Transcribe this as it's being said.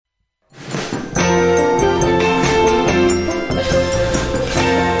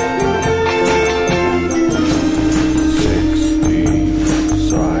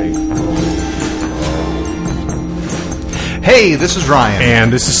Hey, this is Ryan.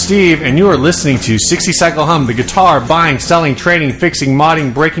 And this is Steve, and you are listening to 60 Cycle Hum, the guitar buying, selling, trading, fixing,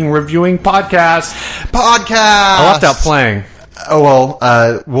 modding, breaking, reviewing podcast. I left out playing. Oh,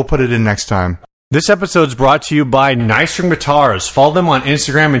 well, we'll put it in next time. This episode is brought to you by Nystrom Guitars. Follow them on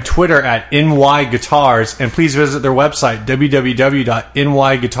Instagram and Twitter at NYGuitars, and please visit their website,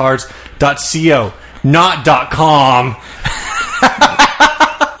 www.nyguitars.co, not .com.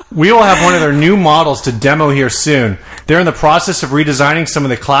 We will have one of their new models to demo here soon. They're in the process of redesigning some of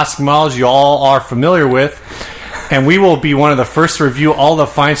the classic models you all are familiar with, and we will be one of the first to review all the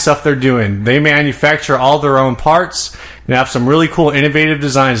fine stuff they're doing. They manufacture all their own parts and have some really cool, innovative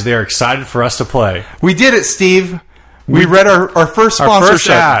designs they are excited for us to play. We did it, Steve. We read our first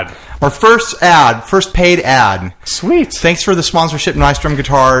sponsorship. Our first paid ad. Sweet. Thanks for the sponsorship, Nystrom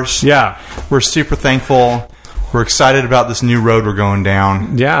Guitars. Yeah. We're super thankful. We're excited about this new road we're going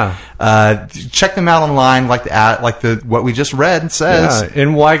down. Yeah. Check them out online, like what we just read says. Yeah,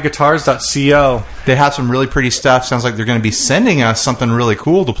 nyguitars.co. They have some really pretty stuff. Sounds like they're going to be sending us something really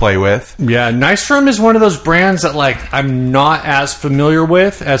cool to play with. Yeah, Nystrom is one of those brands that I'm not as familiar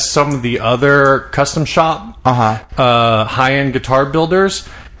with as some of the other custom shop high-end guitar builders.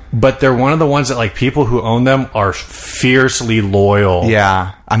 But they're one of the ones that people who own them are fiercely loyal.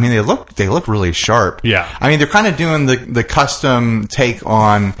 Yeah. I mean, they look really sharp. Yeah. I mean, they're kind of doing the custom take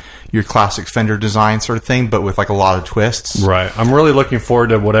on your classic Fender design sort of thing, but with a lot of twists. Right. I'm really looking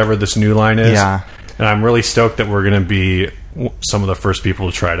forward to whatever this new line is. Yeah. And I'm really stoked that we're going to be some of the first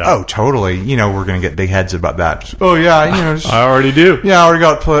people to try it out. Oh, totally. We're going to get big heads about that. Oh, yeah. I already do. Yeah, I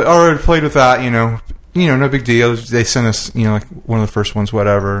already played with that, no big deal. They sent us, one of the first ones,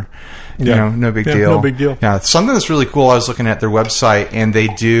 whatever. Yeah. No big deal. No big deal. Yeah, something that's really cool. I was looking at their website, and they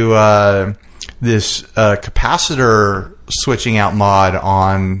do this capacitor switching out mod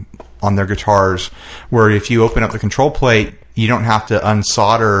on their guitars, where if you open up the control plate, you don't have to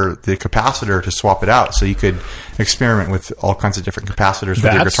unsolder the capacitor to swap it out. So you could experiment with all kinds of different capacitors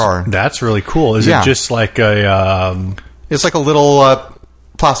with your guitar. That's really cool. Is it just like a... It's like a little...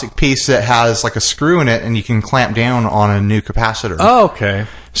 plastic piece that has a screw in it, and you can clamp down on a new capacitor. Oh, okay.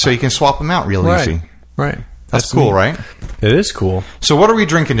 So you can swap them out real easy. Right. That's cool, neat. Right? It is cool. So what are we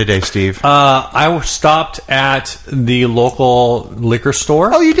drinking today, Steve? I stopped at the local liquor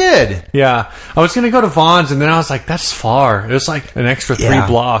store. Oh, you did? Yeah. I was going to go to Vaughn's, and then I was like, that's far. It was an extra 3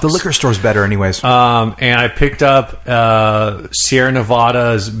 blocks. The liquor store's better anyways. And I picked up Sierra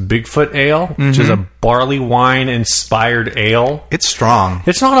Nevada's Bigfoot Ale, which is a barley wine-inspired ale. It's strong.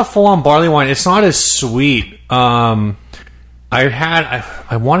 It's not a full-on barley wine. It's not as sweet. I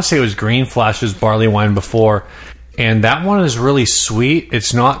want to say it was Green Flash's barley wine before, and that one is really sweet.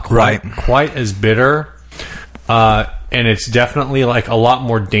 It's not quite as bitter, and it's definitely a lot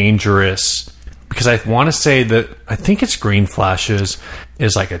more dangerous, because I want to say that I think it's Green Flash's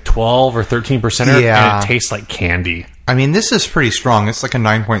is a 12 or 13%, and it tastes like candy. I mean, this is pretty strong. It's like a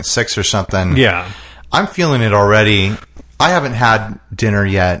 9.6 or something. Yeah. I'm feeling it already. I haven't had dinner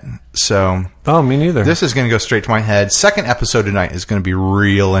yet, so... Oh, me neither. This is going to go straight to my head. Second episode tonight is going to be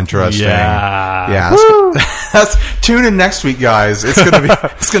real interesting. Yeah. Tune in next week, guys. It's going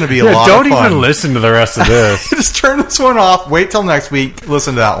to be a lot of fun. Don't even listen to the rest of this. Just turn this one off. Wait till next week.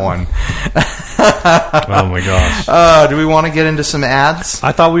 Listen to that one. Oh, my gosh. Do we want to get into some ads?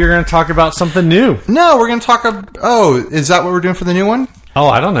 I thought we were going to talk about something new. No, we're going to talk... is that what we're doing for the new one? Oh,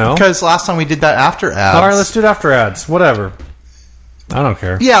 I don't know. Because last time we did that after ads. All right, let's do it after ads. Whatever. I don't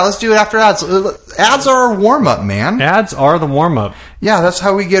care. Yeah, let's do it after ads. Ads are our warm-up, man. Ads are the warm-up. Yeah, that's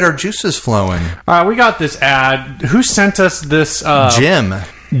how we get our juices flowing. All right, we got this ad. Who sent us this? Jim.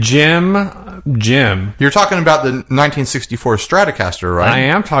 You're talking about the 1964 Stratocaster, right? I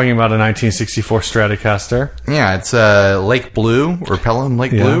am talking about a 1964 Stratocaster. Yeah, it's Lake Blue or Pelham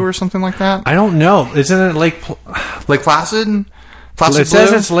Lake Blue or something like that. I don't know. Isn't it Lake Placid? It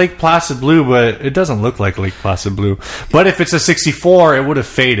says it's Lake Placid Blue, but it doesn't look like Lake Placid Blue. But if it's a 64, it would have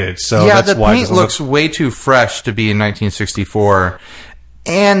faded. So that's why the paint looks way too fresh to be in 1964.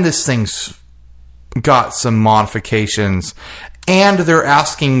 And this thing's got some modifications. And they're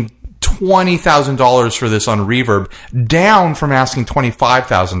asking $20,000 for this on Reverb, down from asking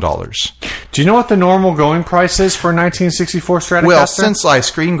 $25,000. Do you know what the normal going price is for a 1964 Stratocaster? Well, since I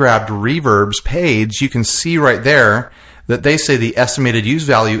screen grabbed Reverb's page, you can see right there that they say the estimated use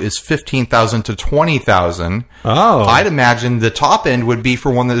value is $15,000 to $20,000. Oh. I'd imagine the top end would be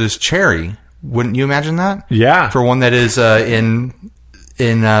for one that is cherry. Wouldn't you imagine that? Yeah. For one that is in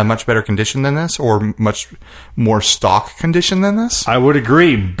much better condition than this, or much more stock condition than this? I would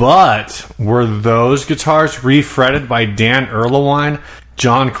agree, but were those guitars refretted by Dan Erlewine,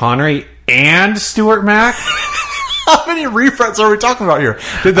 John Connery, and Stuart Mack? How many refrets are we talking about here?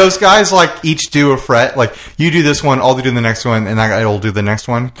 Did those guys like each do a fret? Like you do this one, I'll do the next one, and that guy will do the next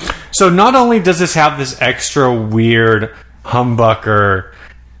one. So not only does this have this extra weird humbucker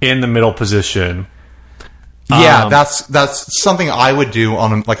in the middle position, yeah, that's something I would do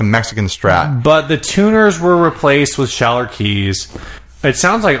on like a Mexican Strat. but the tuners were replaced with Schaller keys. It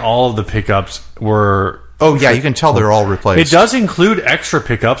sounds like all of the pickups were. Oh yeah, you can tell they're all replaced. It does include extra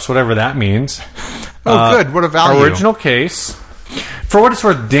pickups, whatever that means. Oh, good. What a value. Original case. For what it's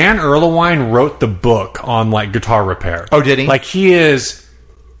worth, Dan Erlewine wrote the book on like guitar repair. Oh, did he? Like he is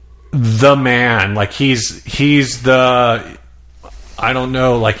the man. Like he's the, I don't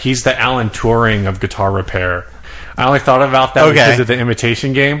know, like he's the Alan Turing of guitar repair. I only thought about that because of the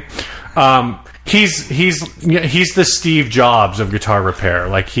Imitation Game. He's the Steve Jobs of guitar repair.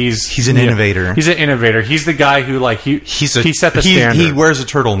 Like he's an innovator. He's an innovator. He's the guy who like he set the standard. He wears a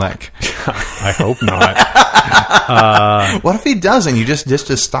turtleneck. I hope not. What if he doesn't? You just dissed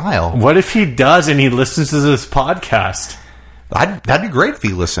his style. What if he does and he listens to this podcast? That'd be great if he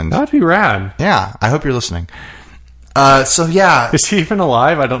listened. That'd be rad. Yeah, I hope you're listening. So yeah, is he even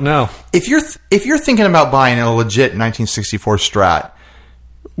alive? I don't know. If you're thinking about buying a legit 1964 Strat,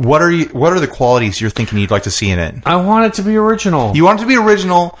 what are the qualities you're thinking you'd like to see in it? I want it to be original. You want it to be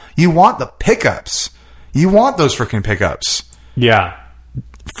original. You want the pickups. You want those freaking pickups. Yeah,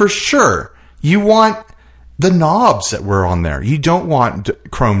 for sure. You want the knobs that were on there. You don't want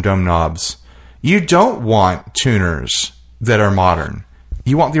chrome dome knobs. You don't want tuners that are modern.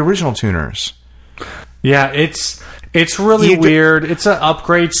 You want the original tuners. Yeah, it's really weird. It's an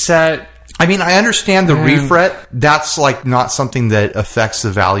upgrade set. I mean, I understand the refret. That's like not something that affects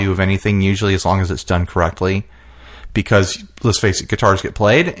the value of anything usually, as long as it's done correctly. Because let's face it, guitars get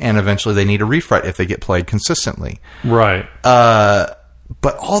played, and eventually they need a refret if they get played consistently. Right.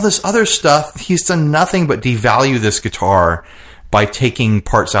 But all this other stuff, he's done nothing but devalue this guitar by taking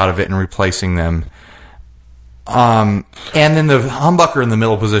parts out of it and replacing them. And then the humbucker in the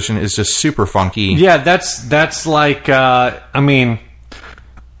middle position is just super funky. Yeah, that's like, I mean,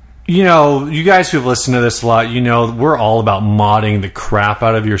 you know, you guys who've listened to this a lot, you know, we're all about modding the crap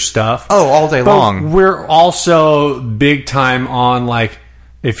out of your stuff. Oh, all day long. We're also big time on, like,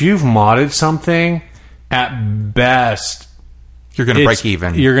 if you've modded something, at best, you're going to break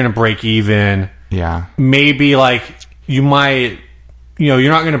even. You're going to break even. Yeah. Maybe, like, you might, you know,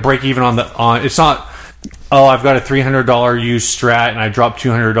 you're not going to break even on it's not, oh, I've got a $300 used Strat and I dropped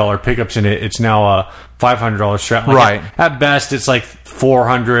 $200 pickups in it. It's now a $500 Strat. Like right. At best, it's like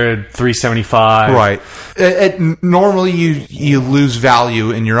 $400, $375. Right. Normally, you lose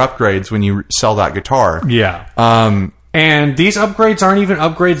value in your upgrades when you sell that guitar. Yeah. And these upgrades aren't even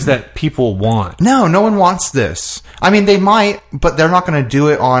upgrades that people want. No one wants this. I mean, they might, but they're not going to do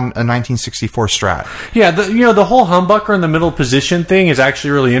it on a 1964 Strat. Yeah, the whole humbucker in the middle position thing is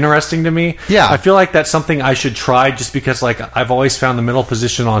actually really interesting to me. Yeah. I feel like that's something I should try just because, like, I've always found the middle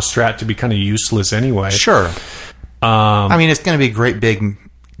position on Strat to be kind of useless anyway. Sure. I mean, it's going to be a great big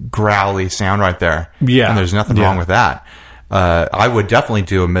growly sound right there. Yeah. And there's nothing wrong with that. I would definitely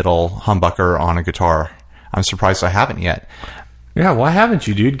do a middle humbucker on a guitar. I'm surprised I haven't yet. Yeah, why haven't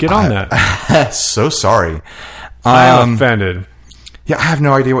you, dude? Get on that. So sorry. I am offended. Yeah, I have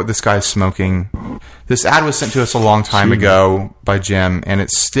no idea what this guy's smoking. This ad was sent to us a long time ago by Jim, and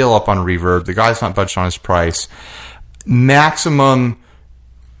it's still up on Reverb. The guy's not budged on his price. Maximum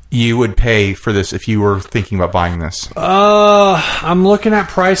you would pay for this if you were thinking about buying this? I'm looking at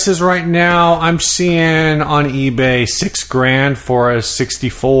prices right now. I'm seeing on eBay $6,000 for a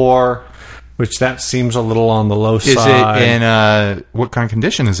 64, which that seems a little on the low side. Is it in what kind of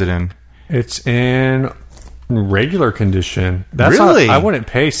condition is it in? It's in regular condition. Really? I wouldn't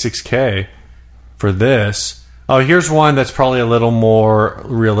pay $6,000 for this. Oh, here's one that's probably a little more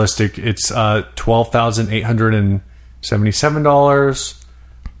realistic. It's $12,877.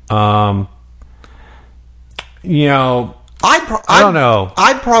 You know, I don't know.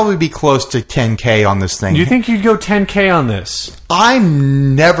 I'd probably be close to $10,000 on this thing. Do you think you'd go $10,000 on this?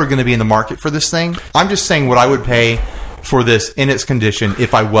 I'm never going to be in the market for this thing. I'm just saying what I would pay for this in its condition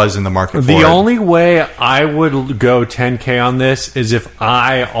if I was in the market for it. The only way I would go $10,000 on this is if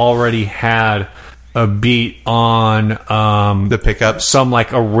I already had a beat on the pickups, some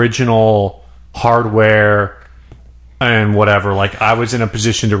like original hardware and whatever. Like I was in a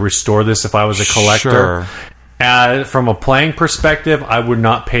position to restore this if I was a collector. Sure. From a playing perspective, I would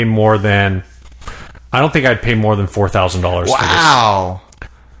not pay more than... I don't think I'd pay more than $4,000 for this. Wow.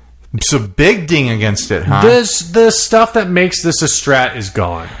 It's a big ding against it, huh? The stuff that makes this a Strat is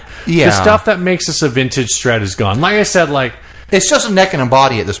gone. Yeah. The stuff that makes this a vintage Strat is gone. Like I said, like It's just a neck and a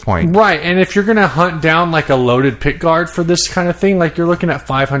body at this point. Right, and if you're going to hunt down like a loaded pick guard for this kind of thing, like you're looking at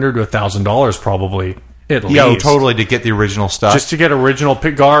 $500 to $1,000 probably. At least. Yeah, totally, to get the original stuff. Just to get original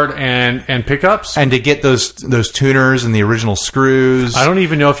pick guard and pickups. And to get those tuners and the original screws. I don't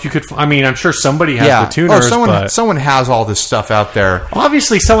even know if you could... I mean, I'm sure somebody has the tuners, someone has all this stuff out there.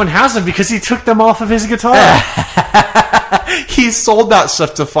 Obviously, someone has them because he took them off of his guitar. He sold that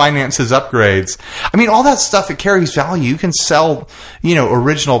stuff to finance his upgrades. I mean, all that stuff, it carries value. You can sell,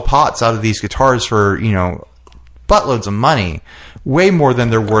 original pots out of these guitars for, buttloads of money. Way more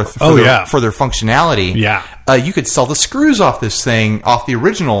than they're worth for their functionality. Yeah. You could sell the screws off this thing, off the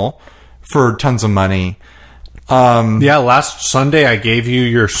original, for tons of money. Last Sunday I gave you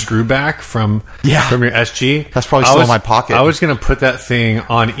your screw back from your SG. That's probably still in my pocket. I was going to put that thing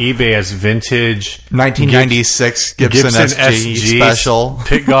on eBay as vintage 1996 Gibson SG special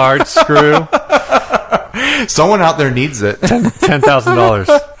pick guard screw. Someone out there needs it.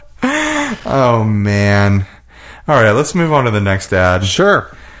 $10,000. Oh man. All right, let's move on to the next ad. Sure.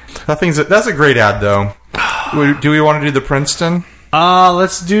 That's a great ad, though. Do we want to do the Princeton?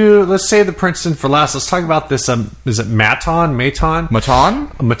 Let's save the Princeton for last. Let's talk about this. Is it Maton? Maton?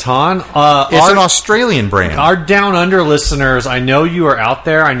 It's an Australian brand. Our Down Under listeners, I know you are out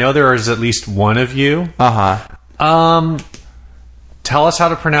there. I know there is at least one of you. Tell us how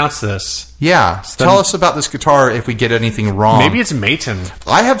to pronounce this. Yeah. Tell us about this guitar if we get anything wrong. Maybe it's Maton.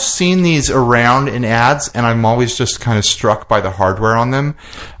 I have seen these around in ads, and I'm always just kind of struck by the hardware on them.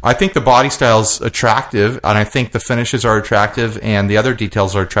 I think the body style's attractive, and I think the finishes are attractive, and the other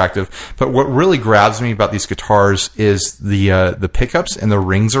details are attractive. But what really grabs me about these guitars is the pickups and the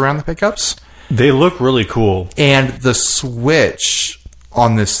rings around the pickups. They look really cool. And the switch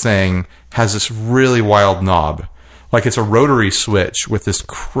on this thing has this really wild knob. Like it's a rotary switch with this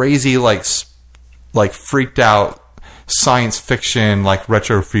crazy, like freaked out science fiction, like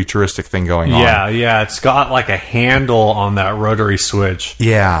retro futuristic thing going on. Yeah. It's got like a handle on that rotary switch.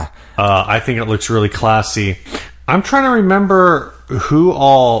 Yeah. I think it looks really classy. I'm trying to remember who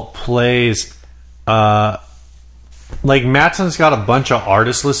all plays. Like Matton's got a bunch of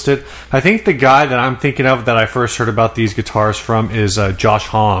artists listed. I think the guy that I'm thinking of that I first heard about these guitars from is Josh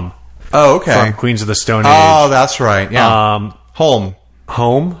Homme. Oh, okay. From Queens of the Stone Age. Oh, that's right. Yeah. Home.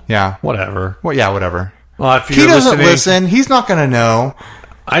 Yeah. Whatever. Well, yeah, whatever. Well, if he doesn't listen. He's not going to know.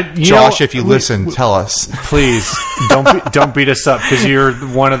 Josh, if you listen, tell us. Please don't beat us up because you're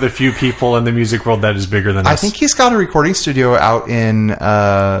one of the few people in the music world that is bigger than us. I think he's got a recording studio out in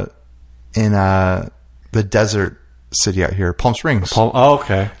the desert city out here, Palm Springs. Oh,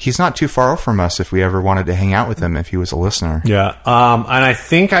 okay. He's not too far off from us if we ever wanted to hang out with him if he was a listener. Yeah. And I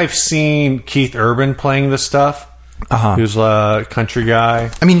think I've seen Keith Urban playing this stuff. Who's a country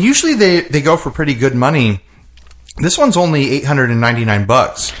guy. I mean, usually they go for pretty good money. This one's only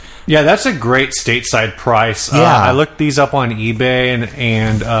 $899. Yeah, that's a great stateside price. Yeah. I looked these up on eBay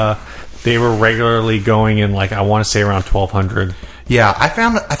and they were regularly going in like, I want to say around $1,200. Yeah, I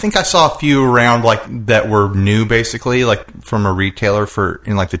think I saw a few around like that were new, basically, like from a retailer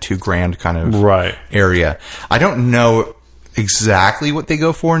in like the $2,000 kind of area. I don't know exactly what they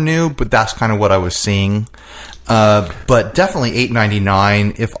go for new, but that's kind of what I was seeing. But definitely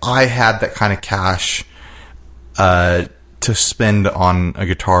 $899. If I had that kind of cash to spend on a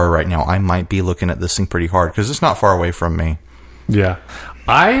guitar right now, I might be looking at this thing pretty hard because it's not far away from me. Yeah,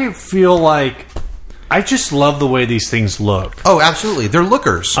 I feel like. I just love the way these things look. Oh, absolutely. They're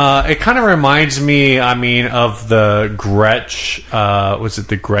lookers. It kind of reminds me, of the Gretsch, was it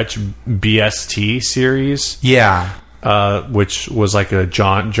the Gretsch BST series? Yeah. Which was like a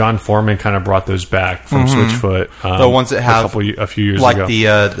John Foreman kind of brought those back from Switchfoot. The ones that have a few years like ago.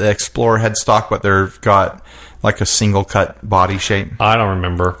 Like the Explorer headstock, but they've got like a single cut body shape. I don't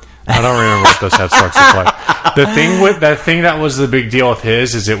remember what those headstocks look like. The thing that was the big deal with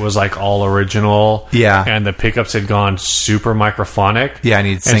his is it was like all original. Yeah. And the pickups had gone super microphonic. Yeah, and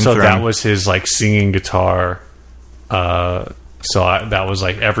he'd sing and so through that them. was his like singing guitar. That was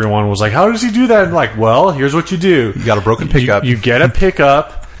like everyone was like, how does he do that? And like, well, here's what you do. You got a broken pickup. You get a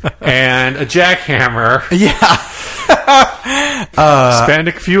pickup and a jackhammer. Yeah. Spend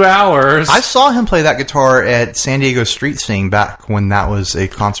a few hours. I saw him play that guitar at San Diego Street Sing back when that was a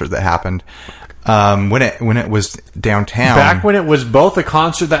concert that happened. When it was downtown. Back when it was both a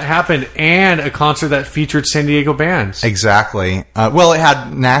concert that happened and a concert that featured San Diego bands. Exactly. Well, it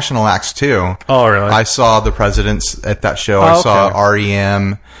had national acts too. Oh, really? I saw the Presidents at that show. I saw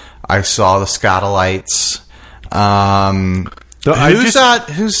REM. I saw the Scatolites.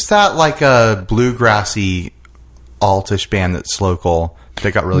 Who's that like a bluegrassy altish band that's local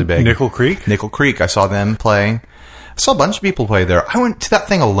that got really big? Nickel Creek? Nickel Creek. I saw them play. I saw a bunch of people play there. I went to that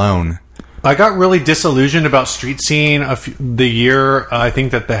thing alone. I got really disillusioned about Street Scene the year. I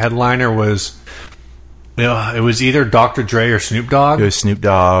think that the headliner was. It was either Dr. Dre or Snoop Dogg. It was Snoop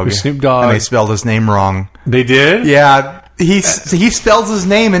Dogg. And they spelled his name wrong. They did? Yeah. He spells his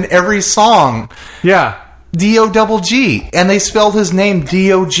name in every song. Yeah. D-O-double-G. And they spelled his name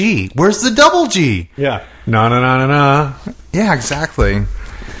D-O-G. Where's the double G? Yeah. Na. Yeah, exactly.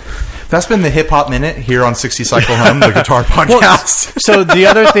 That's been the Hip Hop Minute here on 60 Cycle Home, the guitar podcast. So the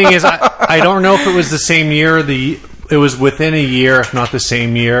other thing is, I don't know if it was the same year. It was within a year, if not the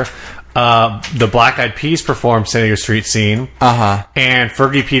same year. The Black Eyed Peas performed Senior Street Scene. And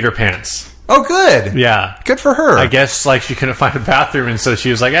Fergie Peter Pants. Oh, good. Yeah. Good for her. I guess like she couldn't find a bathroom, and so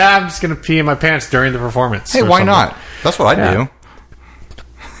she was like, I'm just going to pee in my pants during the performance. Hey, why not? That's what I do.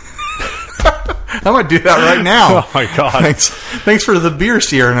 I'm going to do that right now. Oh, my God. Thanks for the beer,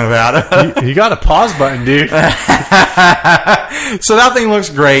 Sierra Nevada. You got a pause button, dude. So that thing looks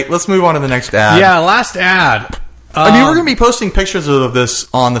great. Let's move on to the next ad. Yeah, last ad. I mean, we're going to be posting pictures of this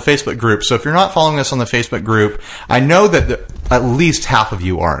on the Facebook group. So if you're not following us on the Facebook group, I know that at least half of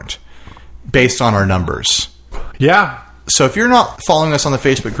you aren't, based on our numbers. Yeah. So if you're not following us on the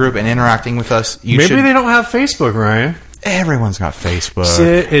Facebook group and interacting with us, you should. Maybe they don't have Facebook, Ryan. Everyone's got Facebook.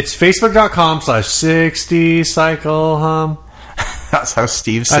 It's facebook.com/60 Cycle Hum. That's how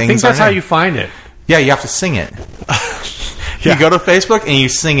Steve sings. I think that's how you find it. Yeah, you have to sing it. Yeah. You go to Facebook and you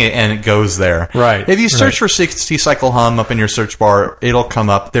sing it and it goes there. Right. If you search for 60 Cycle Hum up in your search bar, it'll come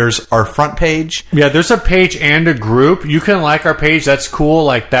up. There's our front page. Yeah, there's a page and a group. You can like our page. That's cool.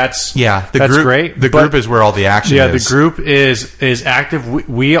 Like that's that's group, great. The group is where all the action is. Yeah, the group is active.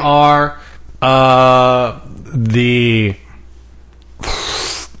 We are the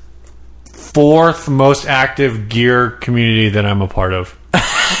fourth most active gear community that I'm a part of.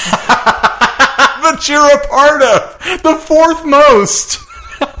 That you're a part of. The fourth most.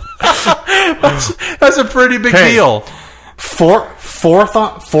 That's a pretty big deal. Fourth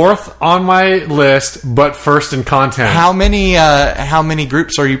on my list, but first in content. How many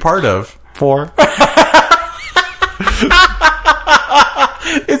groups are you part of? 4.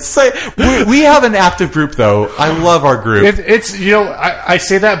 It's like we have an active group though. I love our group. It's I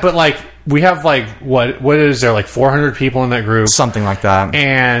say that, but like we have like what is there like 400 people in that group, something like that,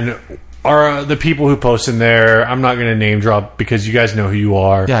 and the people who post in there. I'm not going to name drop because you guys know who you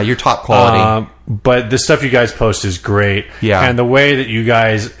are. Yeah, you're top quality. But the stuff you guys post is great. Yeah, and the way that you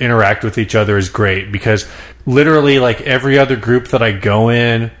guys interact with each other is great because literally like every other group that I go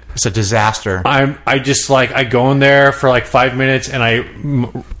in. It's a disaster. I just like I go in there for like 5 minutes and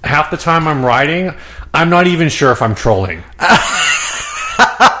half the time I'm writing, I'm not even sure if I'm trolling.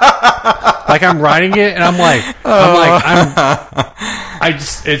 Like I'm writing it and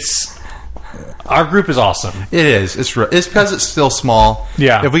it's our group is awesome. It is. It's because it's still small.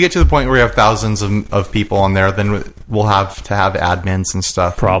 Yeah. If we get to the point where we have thousands of people on there, then we'll have to have admins and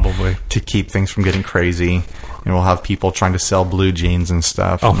stuff. Probably. To keep things from getting crazy. And we'll have people trying to sell blue jeans and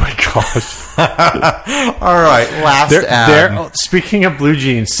stuff. Oh my gosh. All right, last ad. Speaking of blue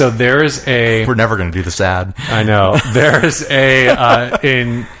jeans, so there is a... We're never going to do this ad. I know. There is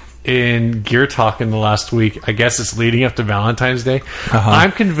a... in Gear Talk in the last week, I guess it's leading up to Valentine's Day.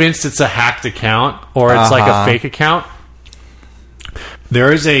 I'm convinced it's a hacked account or it's like a fake account.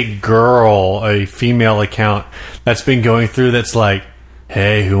 There is a female account that's been going through that's like,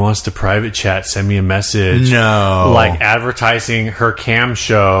 hey, who wants to private chat? Send me a message. No. Like advertising her cam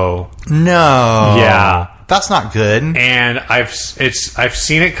show. No. Yeah. That's not good. And I've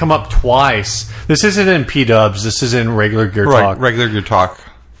seen it come up twice. This isn't in P-dubs. This is in regular Gear Talk. Regular Gear Talk.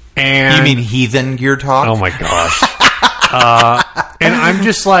 And you mean heathen Gear Talk? Oh my gosh. And I'm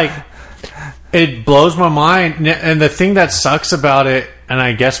just like, it blows my mind. And the thing that sucks about it, and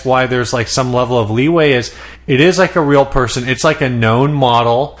I guess why there's like some level of leeway, is it is like a real person. It's like a known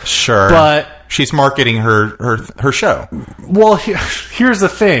model. Sure. But she's marketing her show. Well, here's the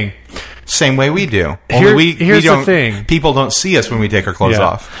thing. Same way we do. Here's the thing. People don't see us when we take our clothes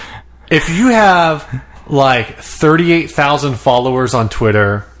off. If you have like 38,000 followers on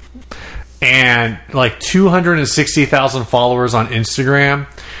Twitter and like 260,000 followers on Instagram,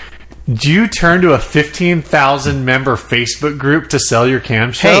 do you turn to a 15,000 member Facebook group to sell your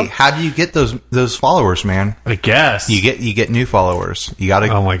cam show? Hey, how do you get those followers, man? I guess you get new followers. You got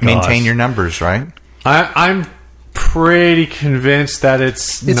to maintain your numbers, right? I'm pretty convinced that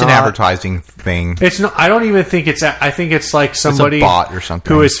it's an advertising thing. It's not. I don't even think it's. I think it's like somebody it's a bot or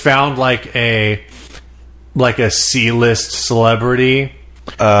something who has found like a C-list celebrity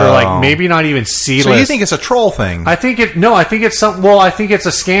Or like maybe not even C-list. So you think it's a troll thing? I think it's I think it's a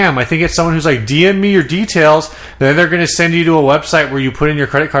scam. I think it's someone who's like, DM me your details, then they're going to send you to a website where you put in your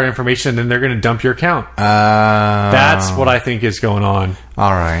credit card information, and then they're going to dump your account. That's what I think is going on.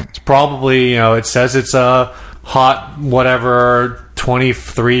 All right. It's probably, it says it's a hot whatever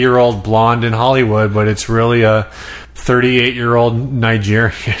 23-year-old blonde in Hollywood, but it's really a 38-year-old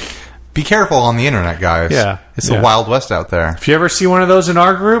Nigerian. Be careful on the internet, guys. Yeah. It's the Wild West out there. If you ever see one of those in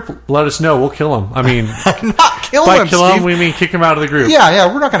our group, let us know. We'll kill him. I mean, not kill by him, kill Steve. him, we mean kick him out of the group.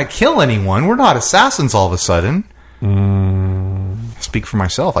 Yeah, we're not going to kill anyone. We're not assassins all of a sudden. Speak for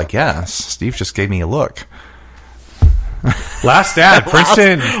myself, I guess. Steve just gave me a look. Last ad,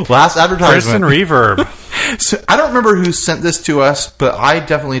 Princeton. Last advertisement. Princeton Reverb. So, I don't remember who sent this to us, but I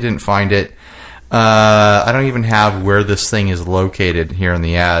definitely didn't find it. I don't even have where this thing is located here in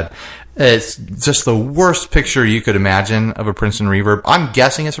the ad. It's just the worst picture you could imagine of a Princeton Reverb. I'm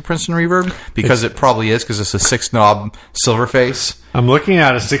guessing it's a Princeton Reverb because it probably is, because it's a 6-knob silver face. I'm looking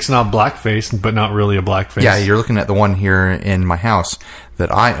at a 6-knob black face, but not really a black face. Yeah, you're looking at the one here in my house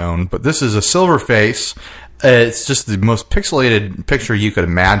that I own, but this is a silver face. It's just the most pixelated picture you could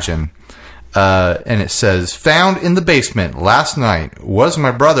imagine. And it says, found in the basement last night. Was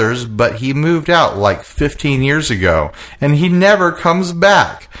my brother's, but he moved out like 15 years ago, and he never comes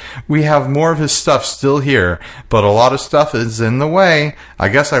back. We have more of his stuff still here, but a lot of stuff is in the way. I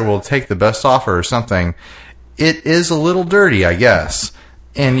guess I will take the best offer or something. It is a little dirty, I guess.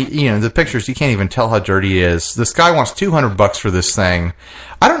 And, the pictures, you can't even tell how dirty it is. This guy wants $200 for this thing.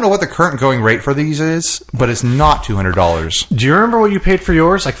 I don't know what the current going rate for these is, but it's not $200. Do you remember what you paid for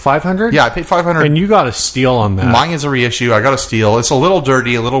yours? Like $500? Yeah, I paid $500. And you got a steal on that. Mine is a reissue. I got a steal. It's a little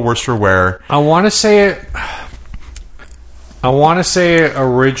dirty, a little worse for wear. I want to say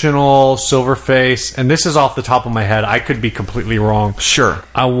original silver face, and this is off the top of my head. I could be completely wrong. Sure.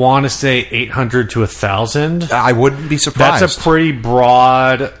 I want to say 800 to 1,000. I wouldn't be surprised. That's a pretty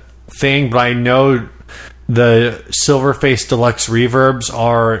broad thing, but I know the Silverface Deluxe Reverbs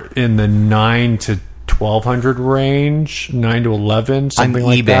are in the 9 to 1,200 range, 9 to 11, something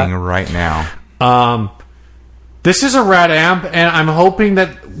like that. I'm eBaying right now. This is a rad amp, and I'm hoping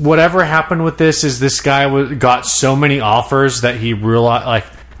that whatever happened with this guy got so many offers that he realized,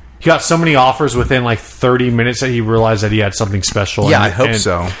 he got so many offers within 30 minutes that he realized that he had something special. Yeah, I hope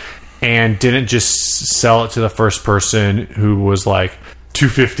so. And didn't just sell it to the first person who was like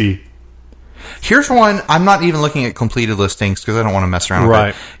 $250. Here's one. I'm not even looking at completed listings because I don't want to mess around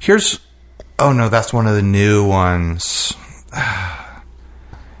with it. Oh no, that's one of the new ones.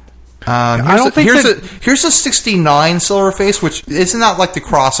 Here's a 69 silver face, which isn't that like the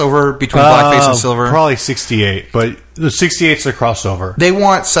crossover between blackface and silver? Probably 68, but the 68's the crossover. They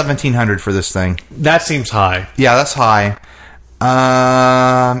want $1,700 for this thing. That seems high. Yeah, that's high.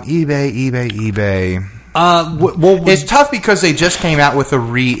 eBay. It's tough because they just came out with a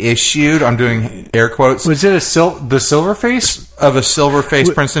reissued. I'm doing air quotes. Was it the silver face of a silver face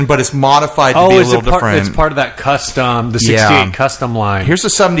Princeton, but it's modified to be a little different. It's part of that custom, the 68 custom line. Here's a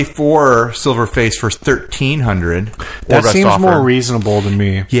 74 silver face for $1,300. That seems more reasonable to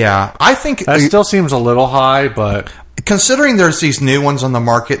me. Yeah, I think that still seems a little high, but considering there's these new ones on the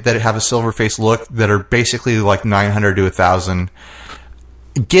market that have a silver face look that are basically like $900 to $1,000.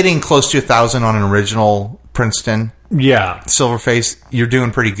 Getting close to $1,000 on an original Princeton, silver face, you're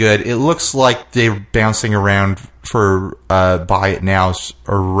doing pretty good. It looks like they're bouncing around for buy it now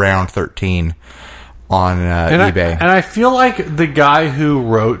around $13 on eBay. And I feel like the guy who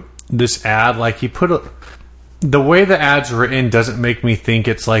wrote this ad, he put the way the ad's written doesn't make me think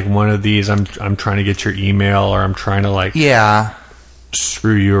it's like one of these. I'm trying to get your email, or I'm trying to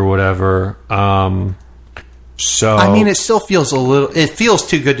screw you or whatever. So I mean, it still feels it feels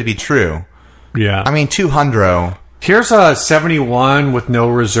too good to be true. Yeah. I mean, $200. Here's a 71 with no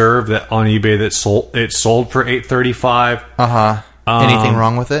reserve that on eBay that sold for $835. Anything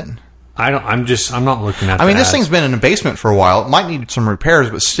wrong with it? I'm not looking at. I mean, this thing's been in a basement for a while. It might need some repairs,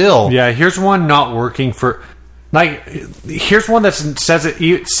 but still. Yeah. Here's one not working for. Here's one that says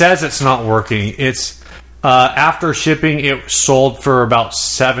it's not working. It's after shipping, it sold for about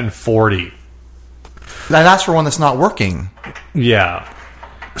 $740. And that's for one that's not working. Yeah.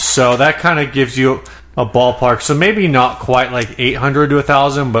 So that kind of gives you a ballpark. So maybe not quite like 800 to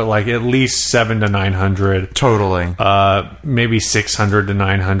 1,000, but at least 700 to 900. Totally. Maybe 600 to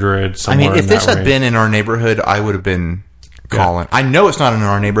 900. I mean, if this had been in our neighborhood, I would have been calling. I know it's not in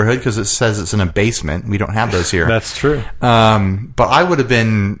our neighborhood because it says it's in a basement. We don't have those here. That's true. But I would have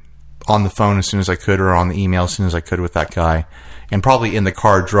been on the phone as soon as I could or on the email as soon as I could with that guy. And probably in the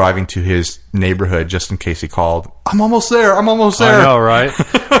car driving to his neighborhood just in case he called. I'm almost there. I'm almost there. I know, right?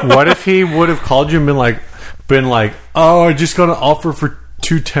 What if he would have called you and been like, oh, I just got an offer for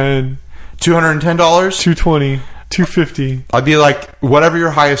 $210, $210? $220, $250. I'd be like, whatever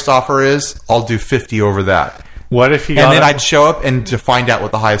your highest offer is, I'll do 50 over that. What if he and then I'd show up and to find out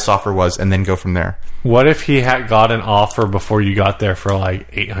what the highest offer was and then go from there. What if he had got an offer before you got there for like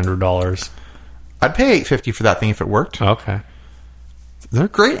 $800? I'd pay $850 for that thing if it worked. Okay. They're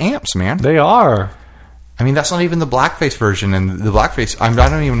great amps, man. They are. I mean, that's not even the blackface version. And the blackface, I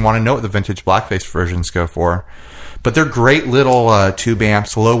don't even want to know what the vintage blackface versions go for. But they're great little tube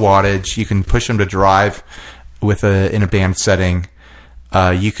amps, low wattage. You can push them to drive in a band setting.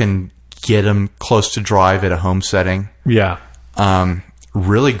 You can get them close to drive at a home setting. Yeah.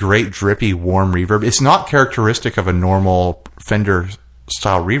 Really great, drippy, warm reverb. It's not characteristic of a normal Fender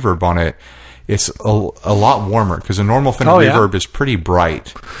style reverb on it. It's a lot warmer because a normal Fender reverb is pretty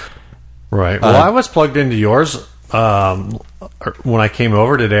bright. Right. Well, I was plugged into yours. When I came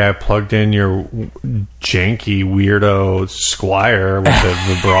over today, I plugged in your janky, weirdo Squire with the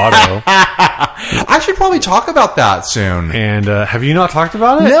vibrato. I should probably talk about that soon. And have you not talked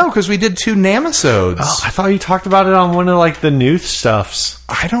about it? No, because we did 2 Namisodes. Oh, I thought you talked about it on one of the Newth stuffs.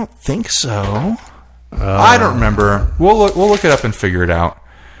 I don't think so. I don't remember. We'll look it up and figure it out.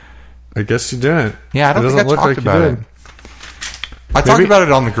 I guess you didn't. Yeah, I don't think I talked about it. I talked about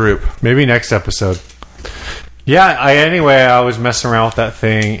it on the group. Maybe next episode. Yeah, I was messing around with that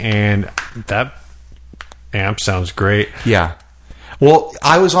thing, and that amp sounds great. Yeah. Well,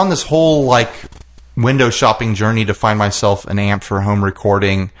 I was on this whole, window shopping journey to find myself an amp for home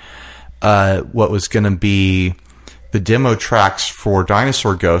recording what was going to be the demo tracks for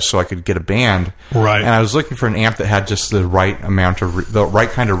Dinosaur Ghost so I could get a band. Right. And I was looking for an amp that had just the right amount of the right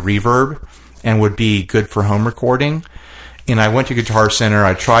kind of reverb and would be good for home recording. And I went to Guitar Center.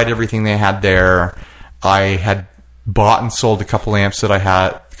 I tried everything they had there. I had bought and sold a couple amps that I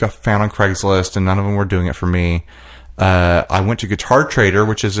found on Craigslist, and none of them were doing it for me. I went to Guitar Trader,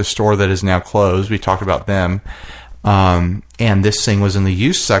 which is a store that is now closed. We talked about them. And this thing was in the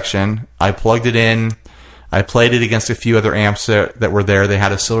used section. I plugged it in. I played it against a few other amps that were there. They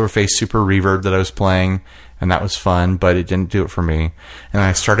had a Silverface Super Reverb that I was playing, and that was fun, but it didn't do it for me. And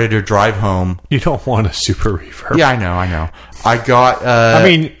I started to drive home. You don't want a Super Reverb. Yeah, I know. I got...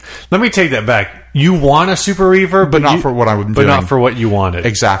 let me take that back. You want a Super Reverb, but not for what I was doing. But not for what you wanted.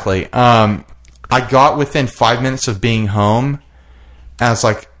 Exactly. I got within 5 minutes of being home, and I was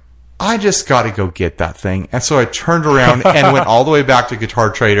like, I just got to go get that thing. And so I turned around and went all the way back to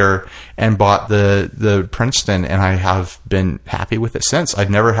Guitar Trader and bought the Princeton, and I have been happy with it since. I've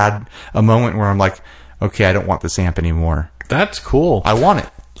never had a moment where I'm like, okay, I don't want this amp anymore. That's cool. I want it.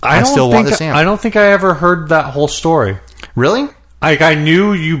 I still want this amp. I don't think I ever heard that whole story. Really? I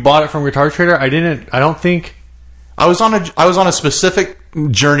knew you bought it from Guitar Trader. I don't think... I was on a specific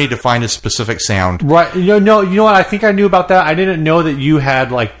journey to find a specific sound. Right. You know what? I think I knew about that. I didn't know that you had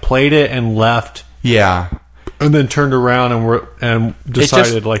played it and left. Yeah. And then turned around and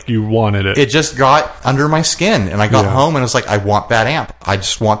decided you wanted it. It just got under my skin, and I got home and I was like, I want that amp. I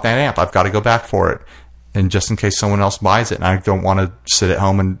just want that amp. I've got to go back for it, and just in case someone else buys it, and I don't want to sit at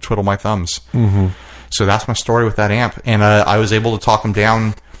home and twiddle my thumbs. Mm-hmm. So that's my story with that amp, and I was able to talk them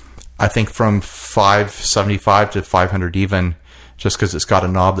down. I think from 575 to 500 even, just because it's got a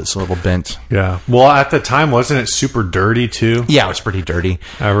knob that's a little bent. Yeah. Well, at the time, wasn't it super dirty too? Yeah, it was pretty dirty.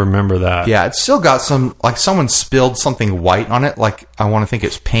 I remember that. Yeah, it's still got some, someone spilled something white on it. I want to think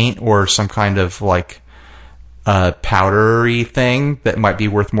it's paint or some kind of powdery thing that might be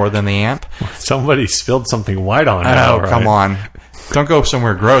worth more than the amp. Somebody spilled something white on it. Oh, right? Come on. Don't go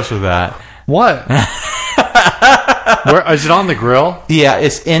somewhere gross with that. What? Where is it on the grill? Yeah,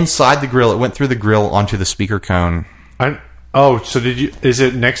 it's inside the grill. It went through the grill onto the speaker cone. So is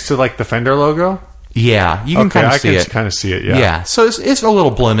it next to the Fender logo? Yeah, you can kind of see it. I can kind of see it. Yeah. Yeah, so it's a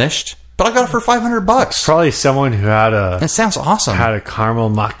little blemished, but I got it for $500. Probably someone who had It sounds awesome. Had a caramel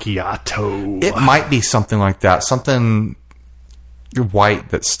macchiato. It might be something like that. Something white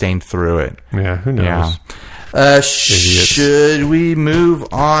that stained through it. Yeah, who knows? Yeah. Should we move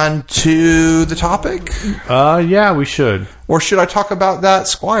on to the topic? Yeah, we should. Or should I talk about that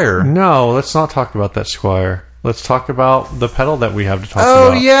Squire? No, let's not talk about that Squire. Let's talk about the pedal that we have to talk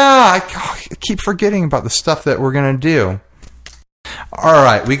about. Oh, yeah. I keep forgetting about the stuff that we're going to do. All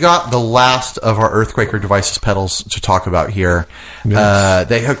right, we got the last of our Earthquaker Devices pedals to talk about here. Yes.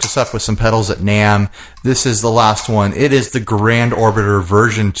 They hooked us up with some pedals at NAMM. This is the last one. It is the Grand Orbiter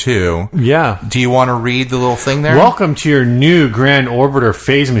version 2. Yeah. Do you want to read the little thing there? Welcome to your new Grand Orbiter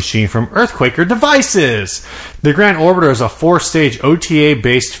phase machine from Earthquaker Devices. The Grand Orbiter is a 4-stage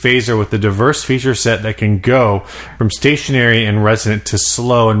OTA-based phaser with a diverse feature set that can go from stationary and resonant to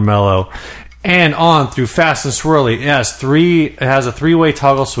slow and mellow, and on through fast and swirly. It has a 3-way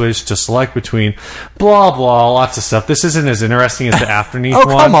toggle switch to select between blah blah, lots of stuff. This isn't as interesting as the Afterneath one.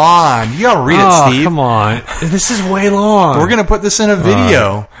 Oh, come on. You gotta read it, Steve. Come on. This is way long. We're gonna put this in a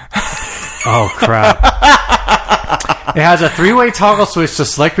video. Oh, crap. It has a 3-way toggle switch to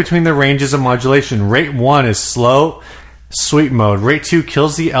select between the ranges of modulation. Rate 1 is slow sweep mode. Rate 2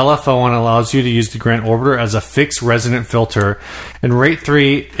 kills the LFO and allows you to use the Grand Orbiter as a fixed resonant filter. And rate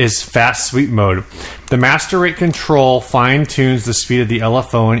 3 is fast sweep mode. The master rate control fine-tunes the speed of the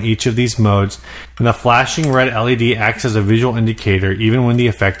LFO in each of these modes, and the flashing red LED acts as a visual indicator even when the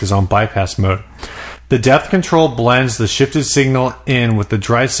effect is on bypass mode. The depth control blends the shifted signal in with the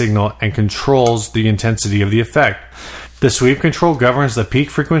dry signal and controls the intensity of the effect. The sweep control governs the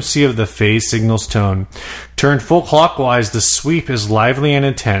peak frequency of the phase signal's tone. Turned full clockwise, the sweep is lively and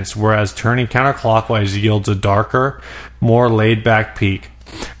intense, whereas turning counterclockwise yields a darker, more laid-back peak.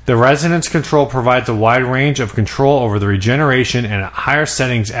 The resonance control provides a wide range of control over the regeneration, and at higher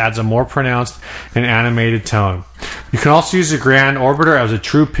settings adds a more pronounced and animated tone. You can also use the Grand Orbiter as a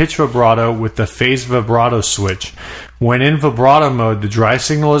true pitch vibrato with the phase vibrato switch. When in vibrato mode, the dry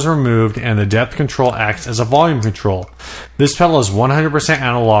signal is removed and the depth control acts as a volume control. This pedal is 100%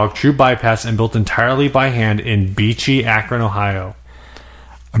 analog, true bypass, and built entirely by hand in Beachy, Akron, Ohio.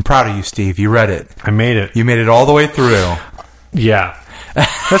 I'm proud of you, Steve. You read it. I made it. You made it all the way through. Yeah.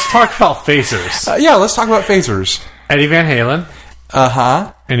 Let's talk about phasers. Yeah, let's talk about phasers. Eddie Van Halen.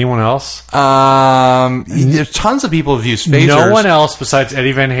 Uh-huh. Anyone else? There's tons of people who've used phasers. No one else besides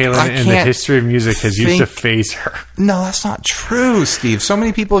Eddie Van Halen in the history of music has used a phaser. No, that's not true, Steve. So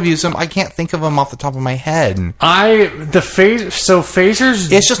many people have used them. I can't think of them off the top of my head. Phasers.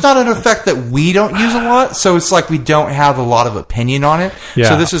 It's just not an effect that we don't use a lot. So it's like we don't have a lot of opinion on it. Yeah.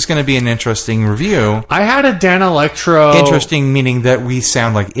 So this is going to be an interesting review. I had a Dan Electro. Interesting meaning that we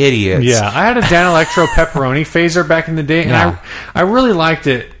sound like idiots. Yeah, I had a Dan Electro pepperoni phaser back in the day, and I really liked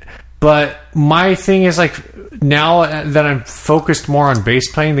it. But my thing is, like, now that I'm focused more on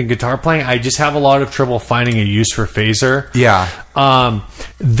bass playing than guitar playing, I just have a lot of trouble finding a use for phaser. Yeah.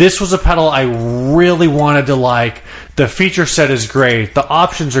 This was a pedal I really wanted to like. The feature set is great. The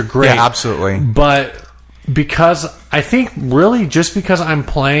options are great. Yeah, absolutely. But because I'm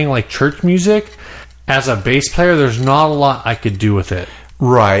playing like church music as a bass player, there's not a lot I could do with it.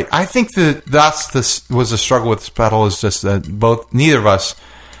 Right. I think was a struggle with this pedal, is just that neither of us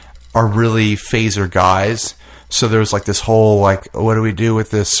are really phaser guys. So there was like this whole, like, what do we do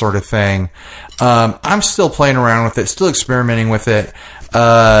with this sort of thing? I'm still playing around with it, still experimenting with it.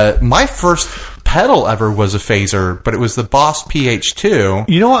 My first pedal ever was a phaser, but it was the Boss PH2.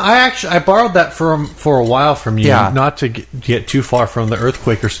 You know what? I borrowed that for a while from you. Yeah. Not to get too far from the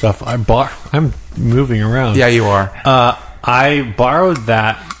Earthquaker stuff. I'm moving around. Yeah, you are. I borrowed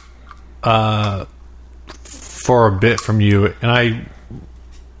that for a bit from you, and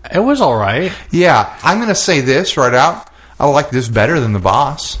it was all right. Yeah, I'm going to say this right out. I like this better than the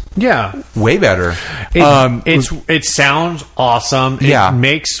Boss. Yeah. Way better. It sounds awesome. It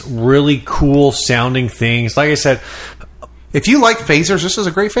makes really cool sounding things. Like I said, if you like phasers, this is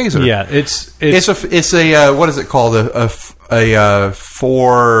a great phaser. Yeah, it's a what is it called? A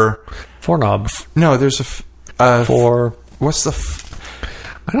four knob. No, there's four. What's the?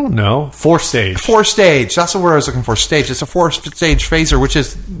 I don't know. 4-stage. 4-stage. That's the word I was looking for. Stage. It's a 4-stage phaser, which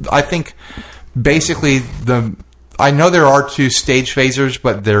is, I think, basically I know there are 2-stage phasers,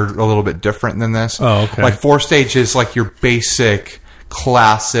 but they're a little bit different than this. Oh, okay. Like 4-stage is like your basic,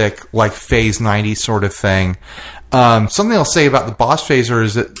 classic, like phase 90 sort of thing. Something I'll say about the Boss phaser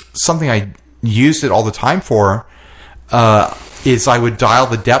is that something I used it all the time for is I would dial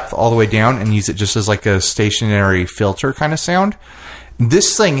the depth all the way down and use it just as like a stationary filter kind of sound.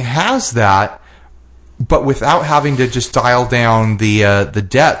 This thing has that, but without having to just dial down the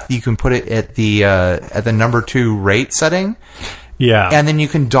depth, you can put it at the number 2 rate setting. Yeah. And then you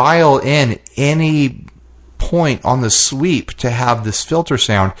can dial in any point on the sweep to have this filter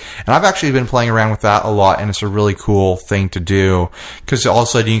sound. And I've actually been playing around with that a lot, and it's a really cool thing to do, because all of a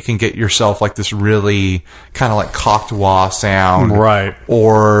sudden you can get yourself like this really kind of like cocked wah sound. Right.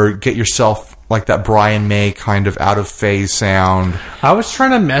 Or get yourself like that Brian May kind of out of phase sound. I was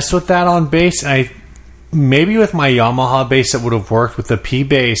trying to mess with that on bass, and maybe with my Yamaha bass it would have worked. With the P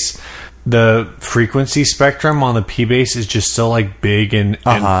bass, the frequency spectrum on the P bass is just so like big and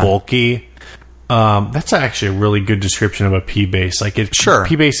bulky. That's actually a really good description of a P bass. Like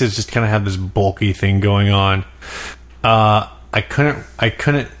P basses just kind of have this bulky thing going on. I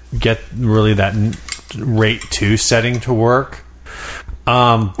couldn't get really that rate 2 setting to work.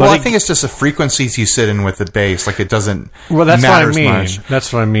 But I think it's just the frequencies you sit in with the bass. Like it doesn't. Well, that's matter what I mean. as much.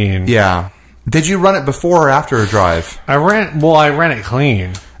 That's what I mean. Yeah. Did you run it before or after a drive? I ran it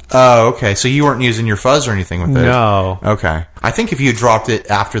clean. Oh, okay. So you weren't using your fuzz or anything with it? No. Okay. I think if you dropped it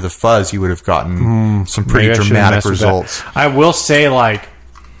after the fuzz, you would have gotten some pretty dramatic results. I will say, like,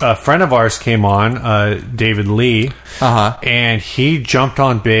 a friend of ours came on, David Lee, and he jumped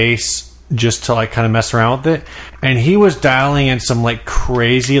on bass just to, like, kind of mess around with it. And he was dialing in some, like,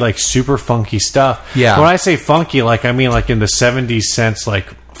 crazy, like, super funky stuff. Yeah. When I say funky, like, I mean, like, in the 70s sense, like,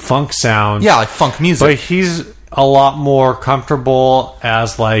 funk sound. Yeah, like funk music. But he's a lot more comfortable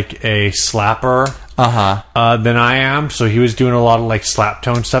as like a slapper than I am. So he was doing a lot of like slap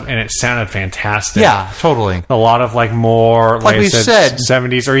tone stuff, and it sounded fantastic. Yeah, totally. A lot of like more like we said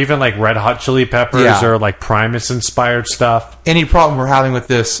 70s or even like Red Hot Chili Peppers or like Primus inspired stuff. Any problem we're having with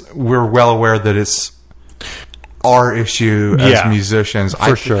this, we're well aware that it's our issue as musicians.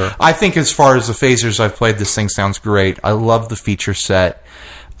 For sure. I think as far as the phasers I've played, this thing sounds great. I love the feature set.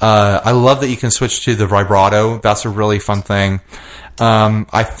 I love that you can switch to the vibrato. That's a really fun thing.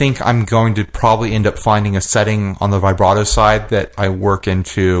 I think I'm going to probably end up finding a setting on the vibrato side that I work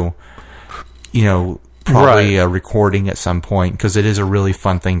into, probably a recording at some point, because it is a really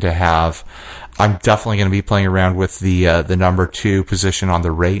fun thing to have. I'm definitely going to be playing around with the number 2 position on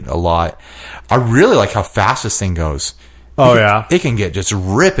the rate a lot. I really like how fast this thing goes. Oh, yeah. It can get just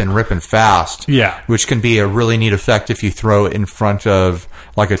ripping fast. Yeah. Which can be a really neat effect if you throw it in front of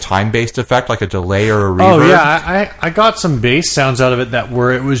like a time-based effect, like a delay or a reverb. Oh, yeah. I got some bass sounds out of it that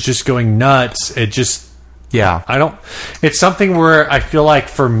where it was just going nuts. It just... Yeah. It's something where I feel like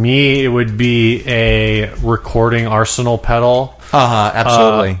for me it would be a recording arsenal pedal.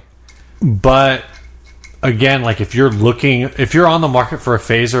 Absolutely. But... Again, like if you're on the market for a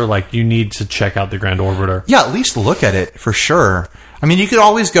phaser, like you need to check out the Grand Orbiter. Yeah, at least look at it for sure. I mean, you could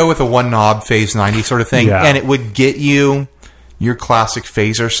always go with a 1 knob phase 90 sort of thing, and it would get you your classic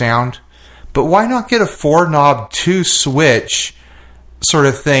phaser sound. But why not get a 4 knob 2 switch sort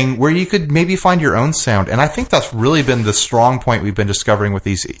of thing where you could maybe find your own sound? And I think that's really been the strong point we've been discovering with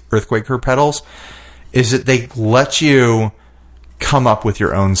these Earthquaker pedals, is that they let you come up with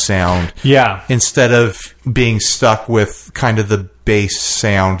your own sound. Yeah. Instead of being stuck with kind of the bass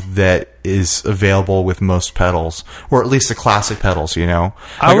sound that is available with most pedals, or at least the classic pedals, what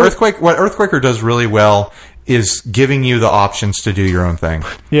Earthquaker does really well is giving you the options to do your own thing.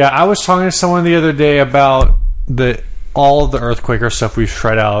 Yeah, I was talking to someone the other day about all of the Earthquaker stuff we've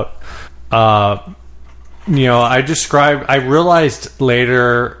tried out. I realized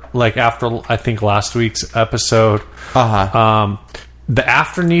later, like after I think last week's episode, the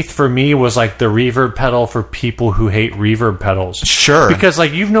Afterneath for me was like the reverb pedal for people who hate reverb pedals. Sure. Because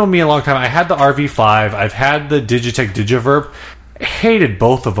like you've known me a long time. I had the RV5, I've had the Digitech Digiverb. Hated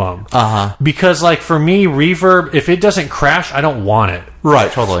both of them. Because like for me, reverb, if it doesn't crash, I don't want it.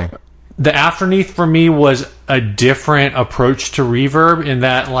 Right, totally. The Afterneath for me was a different approach to reverb in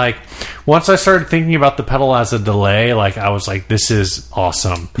that, like, once I started thinking about the pedal as a delay, like, I was like, this is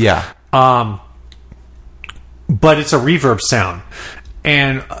awesome. Yeah. But it's a reverb sound.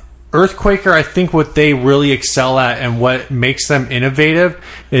 And Earthquaker, I think what they really excel at and what makes them innovative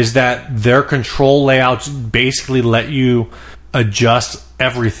is that their control layouts basically let you adjust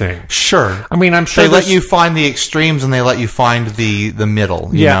everything. Sure. I mean, I'm sure they let you find the extremes and they let you find the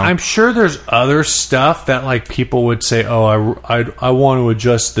middle. You know? I'm sure there's other stuff that like people would say, "Oh, I want to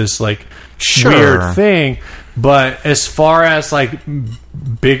adjust this like weird thing." But as far as like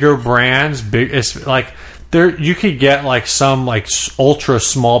bigger brands, it's like there you could get like some like ultra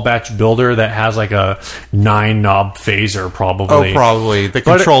small batch builder that has like a 9 knob phaser probably. Oh, probably that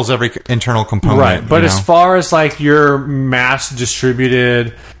controls every internal component. Right, but as far as like your mass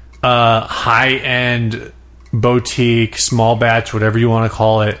distributed, high end boutique, small batch, whatever you want to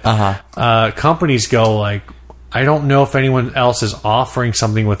call it, companies go like, I don't know if anyone else is offering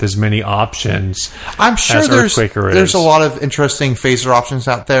something with as many options. I'm sure as Earthquaker there's a lot of interesting phaser options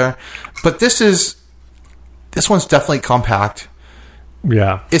out there, but this one's definitely compact.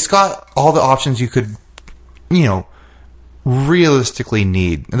 Yeah. It's got all the options you could, realistically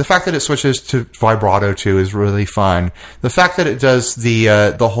need. And the fact that it switches to vibrato too is really fun. The fact that it does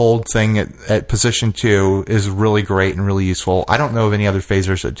the hold thing at position 2 is really great and really useful. I don't know of any other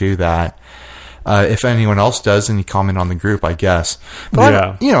phasers that do that. If anyone else does, then you comment on the group, I guess.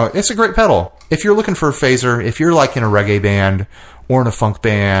 But it's a great pedal. If you're looking for a phaser, if you're like in a reggae band or in a funk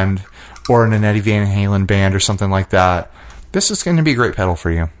band or in an Eddie Van Halen band or something like that, this is going to be a great pedal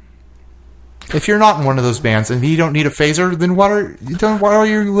for you. If you're not in one of those bands and you don't need a phaser, then why are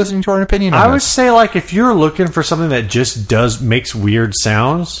you listening to our opinion on I would say, like, if you're looking for something that just makes weird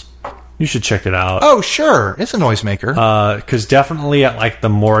sounds, you should check it out. Oh, sure. It's a noisemaker. Because definitely at, like, the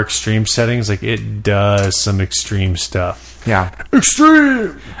more extreme settings, like, it does some extreme stuff. Yeah.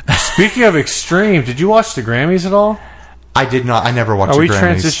 Extreme! Speaking of extreme, did you watch the Grammys at all? I did not. I never watched the Grammys.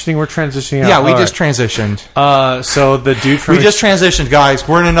 Are we transitioning? We're transitioning out. Yeah, we just transitioned. So the dude from... We just transitioned, guys.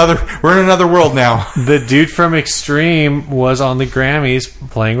 We're in another world now. The dude from Extreme was on the Grammys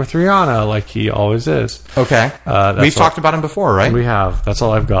playing with Rihanna, like he always is. Okay. We've talked about him before, right? We have. That's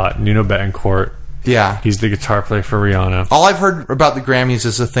all I've got. Nuno Betancourt. Yeah. He's the guitar player for Rihanna. All I've heard about the Grammys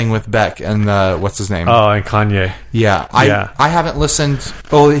is the thing with Beck and what's his name? Oh, and Kanye. Yeah. I haven't listened.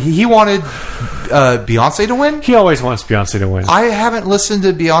 Oh, he wanted Beyonce to win? He always wants Beyonce to win. I haven't listened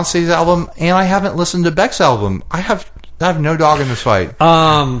to Beyonce's album, and I haven't listened to Beck's album. I have no dog in this fight.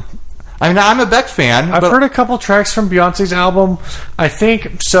 I mean, I'm a Beck fan. I've heard a couple tracks from Beyonce's album. I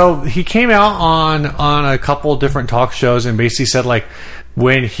think so. He came out on a couple different talk shows and basically said, like,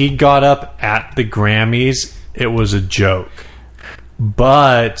 when he got up at the Grammys, it was a joke.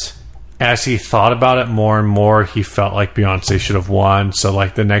 But as he thought about it more and more, he felt like Beyonce should have won. So,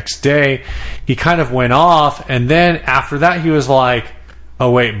 like, the next day, he kind of went off. And then after that, he was like,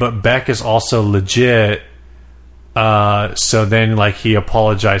 oh, wait, but Beck is also legit. So then, like, he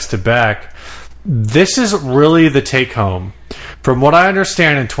apologized to Beck. This is really the take home. From what I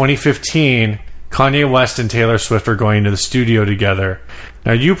understand, in 2015... Kanye West and Taylor Swift are going to the studio together.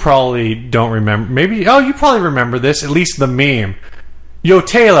 Now, you probably don't remember. You probably remember this, at least the meme. Yo,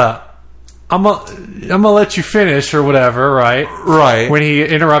 Taylor, I'm gonna let you finish or whatever, right? Right. When he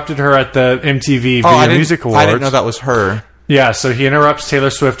interrupted her at the MTV Video Music Awards. I didn't know that was her. Yeah, so he interrupts Taylor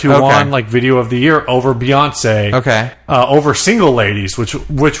Swift, who won, like, Video of the Year over Beyonce. Okay. Over Single Ladies,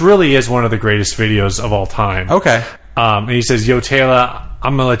 which really is one of the greatest videos of all time. Okay. And he says, yo, Taylor,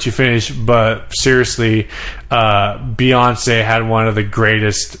 I'm going to let you finish, but seriously, Beyonce had one of the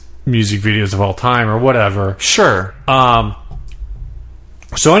greatest music videos of all time, or whatever. Sure.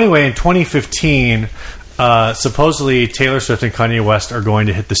 So anyway, in 2015, supposedly Taylor Swift and Kanye West are going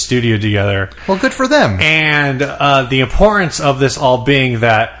to hit the studio together. Well, good for them. And the importance of this all being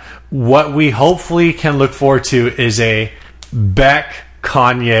that what we hopefully can look forward to is a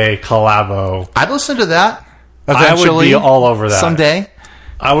Beck-Kanye collabo. I'd listen to that. Eventually, I would be all over that. Someday.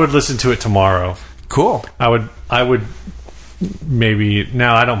 I would listen to it tomorrow. Cool. I would maybe...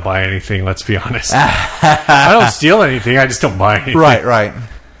 No, I don't buy anything, let's be honest. I don't steal anything, I just don't buy anything. Right.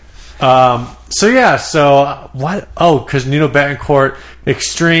 So what? Oh, because Nuno Betancourt,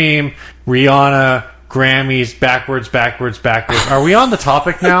 Extreme, Rihanna, Grammys, backwards. Are we on the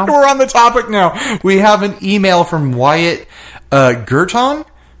topic now? We're on the topic now. We have an email from Wyatt Gurton?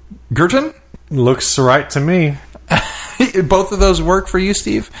 Looks right to me. Both of those work for you,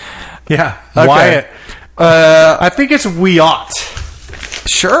 Steve? Yeah. Okay. Wyatt. I think it's we ought.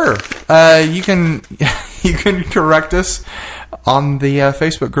 Sure. You can correct us on the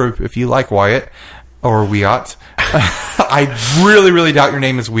Facebook group if you like, Wyatt. Or we ought. I really, really doubt your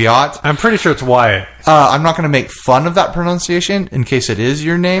name is we ought. I'm pretty sure it's Wyatt. I'm not going to make fun of that pronunciation in case it is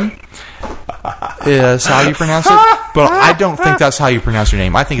your name. Is how you pronounce it. But I don't think that's how you pronounce your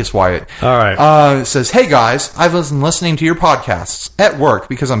name. I think it's Wyatt. All right. It says, hey guys, I've been listening to your podcasts at work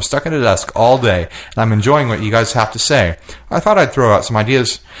because I'm stuck at a desk all day and I'm enjoying what you guys have to say. I thought I'd throw out some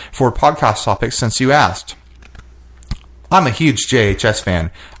ideas for podcast topics since you asked. I'm a huge JHS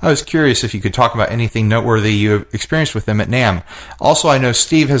fan. I was curious if you could talk about anything noteworthy you have experienced with them at NAMM. Also, I know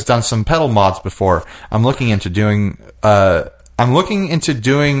Steve has done some pedal mods before. I'm looking into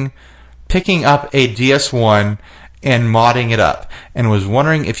picking up a DS1 and modding it up, and was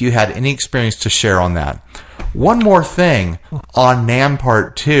wondering if you had any experience to share on that. One more thing, on NAMM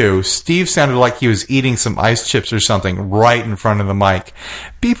Part 2, Steve sounded like he was eating some ice chips or something right in front of the mic.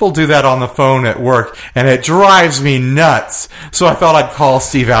 People do that on the phone at work, and it drives me nuts. So I thought I'd call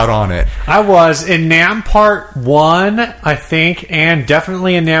Steve out on it. I was. In NAMM Part 1, I think, and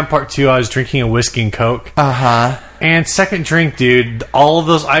definitely in NAMM Part 2, I was drinking a whiskey and Coke. Uh-huh. And second drink, dude, all of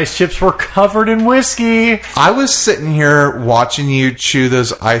those ice chips were covered in whiskey. I was sitting here watching you chew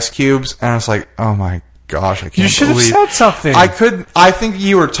those ice cubes, and I was like, oh my gosh, I can't. You should have said something. I think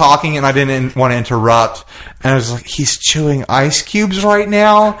you were talking, and I didn't want to interrupt. And I was like, he's chewing ice cubes right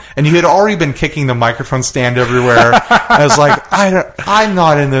now, and you had already been kicking the microphone stand everywhere. I was like, I'm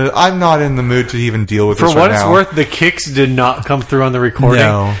not in the mood to even deal with this right now. For what it's worth, the kicks did not come through on the recording.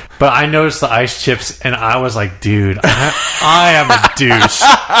 No. But I noticed the ice chips, and I was like, dude, I am a douche.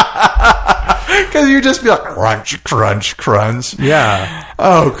 Because you just be like, crunch, crunch, crunch. Yeah.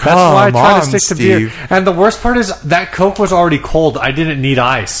 Oh, That's why I try to stick Steve. to beer. And the worst part is that Coke was already cold. I didn't need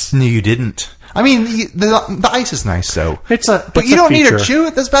ice. No, you didn't. I mean, the ice is nice, though. But you don't need to chew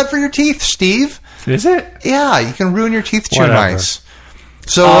it. That's bad for your teeth, Steve. Is it? Yeah, you can ruin your teeth chewing Whatever. ice.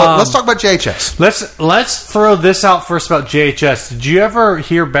 So let's talk about JHS. Let's throw this out first about JHS. Did you ever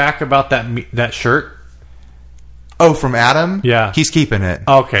hear back about that shirt? Oh, from Adam? Yeah. He's keeping it.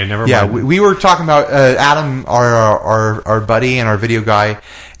 Okay, never mind. Yeah, we were talking about Adam, our buddy and our video guy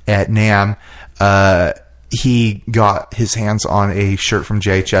at NAMM. He got his hands on a shirt from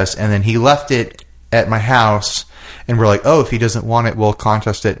JHS, and then he left it at my house, and we're like, oh, if he doesn't want it, we'll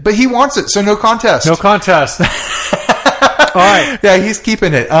contest it. But he wants it, so no contest. No contest. All right. Yeah, he's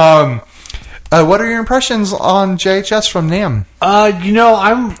keeping it. What are your impressions on JHS from NAMM?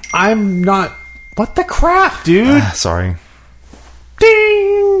 I'm not... What the crap, dude? Sorry.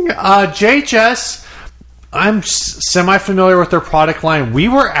 Ding! JHS, I'm semi-familiar with their product line. We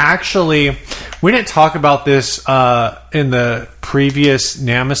didn't talk about this in the previous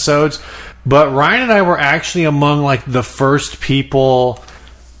NAMM-isodes, but Ryan and I were actually among like the first people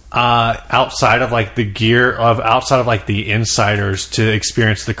outside of like the insiders to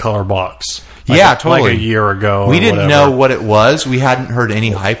experience the color box. Totally. Like a year ago. We didn't know what it was. We hadn't heard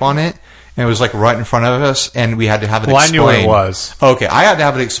any hype on it. And it was like right in front of us, and we had to have it explained. I knew what it was. Okay, I had to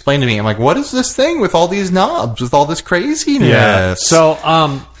have it explained to me. I'm like, what is this thing with all these knobs, with all this craziness? Yeah. So,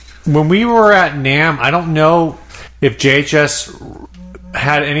 when we were at NAMM, I don't know if JHS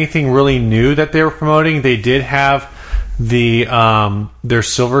had anything really new that they were promoting. They did have their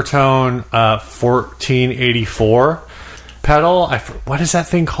Silvertone 1484 pedal. What is that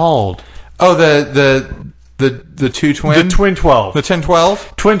thing called? Oh, the two twin? The Twin 12. The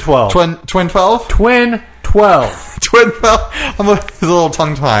 1012? Twin 12. Twin 12? Twin 12. Twin 12. I'm a little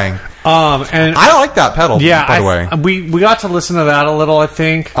tongue-tying. And I like that pedal, by the way. We got to listen to that a little, I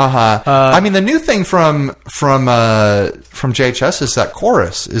think. I mean, the new thing from JHS is that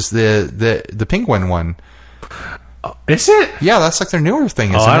chorus, is the penguin one. Is it? Yeah, that's like their newer thing,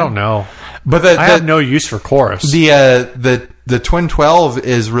 isn't it? I don't know. But I have no use for chorus. The Twin 12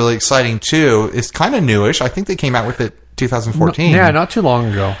 is really exciting too. It's kind of newish. I think they came out with it 2014. Yeah, not too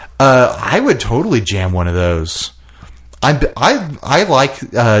long ago. I would totally jam one of those. I like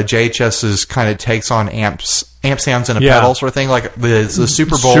JHS's kind of takes on amp sounds and a pedal sort of thing. Like the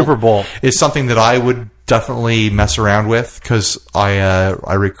Super Bowl is something that I would definitely mess around with, because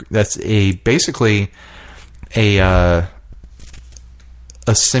that's basically a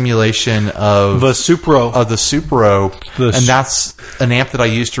simulation of the Supro, and that's an amp that I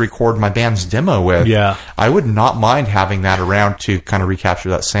used to record my band's demo with. Yeah, I would not mind having that around to kind of recapture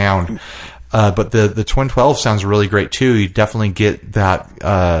that sound. But the Twin 12 sounds really great too. You definitely get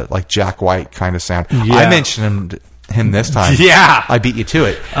that like Jack White kind of sound. Yeah. I mentioned him this time. Yeah, I beat you to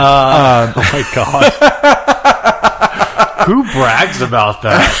it. Oh my god. Who brags about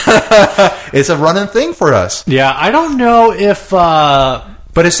that? It's a running thing for us. Yeah, I don't know if... but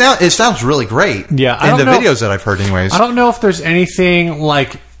it sounds really great. Yeah, in the videos that I've heard anyways. I don't know if there's anything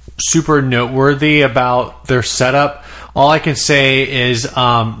like super noteworthy about their setup. All I can say is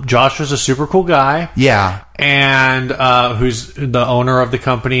Josh was a super cool guy. Yeah. And who's the owner of the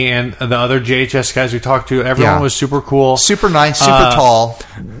company, and the other JHS guys we talked to, everyone was super cool. Super nice, super tall.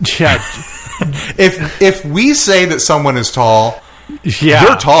 Yeah. If we say that someone is tall,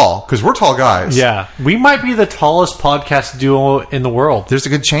 they're tall, because we're tall guys. Yeah. We might be the tallest podcast duo in the world. There's a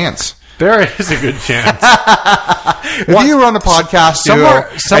good chance. There is a good chance. If you run a podcast duo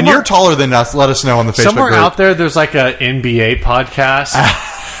and you're taller than us, let us know on the Facebook somewhere group. out there's like a NBA podcast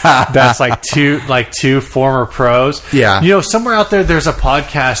that's like two former pros. Yeah. You know, somewhere out there's a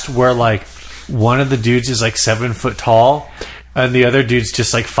podcast where like one of the dudes is like 7 foot tall and the other dude's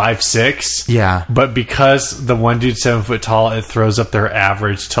just like 5'6". Yeah. But because the one dude's 7 foot tall, it throws up their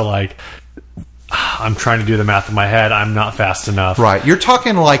average to like... I'm trying to do the math in my head. I'm not fast enough. Right. You're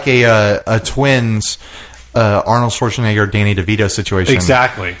talking like a twins Arnold Schwarzenegger, Danny DeVito situation.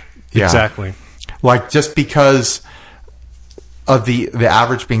 Exactly. Yeah. Exactly. Like, just because of the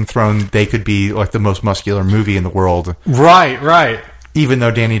average being thrown, they could be like the most muscular movie in the world. Right. Even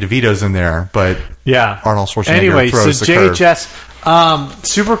though Danny DeVito's in there, but yeah, Arnold Schwarzenegger throws so the JHS,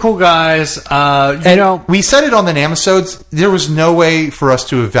 Super cool guys. We said it on the Namisodes. There was no way for us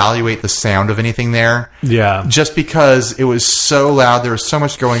to evaluate the sound of anything there. Yeah. Just because it was so loud. There was so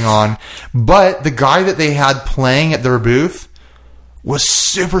much going on. But the guy that they had playing at their booth was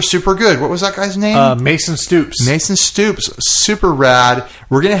super, super good. What was that guy's name? Mason Stoops. Mason Stoops. Super rad.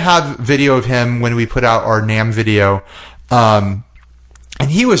 We're going to have video of him when we put out our NAMM video. And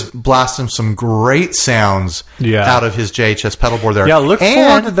he was blasting some great sounds out of his JHS pedal board there. Yeah, look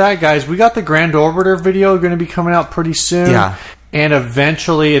forward to that, guys. We got the Grand Orbiter video going to be coming out pretty soon. Yeah. And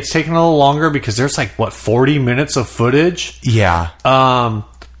eventually, it's taking a little longer because there's 40 minutes of footage. Yeah. I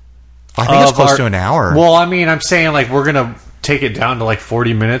think it's close to an hour. Well, I mean, I'm saying we're going to take it down to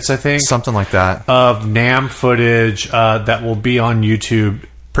 40 minutes, I think. Something like that. Of NAMM footage that will be on YouTube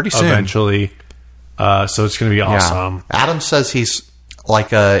pretty soon. Eventually. So it's going to be awesome. Yeah. Adam says he's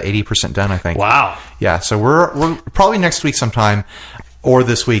 80% done, I think. Wow. Yeah, so we're probably next week sometime or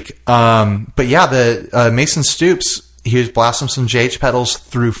this week. But yeah, the Mason Stoops, he was blasting some JH pedals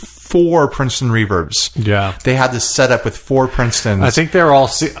through 4 Princeton reverbs. Yeah. They had this set up with 4 Princetons. I think they're all,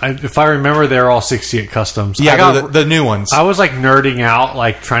 if I remember, they're all 68 customs. Yeah, the new ones. I was nerding out,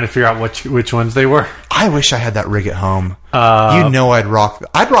 trying to figure out which ones they were. I wish I had that rig at home. I'd rock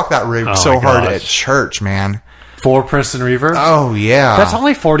that rig so hard at church, man. 4 Princeton reverbs? Oh, yeah. That's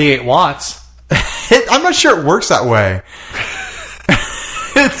only 48 watts. I'm not sure it works that way.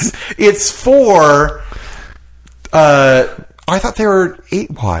 It's 4. I thought they were 8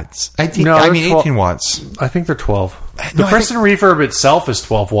 watts. 18 watts. I think they're 12. The Princeton reverb itself is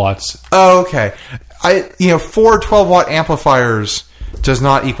 12 watts. Oh, okay. 4 12-watt amplifiers does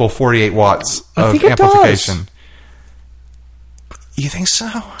not equal 48 watts of amplification. Does. You think so?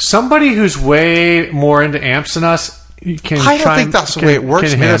 Somebody who's way more into amps than us can. I don't think that's the way it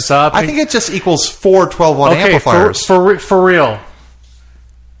works, man. Hit us up. I think it just equals 4 12-watt amplifiers. For real.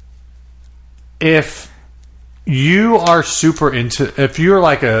 If you are super into, if you're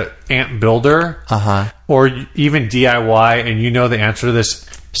a amp builder, or even DIY, and you know the answer to this,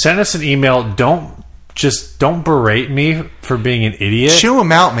 send us an email. Don't berate me for being an idiot. Chew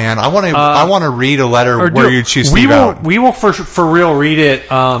them out, man. I want to read a letter where you choose Steve out. We will for real read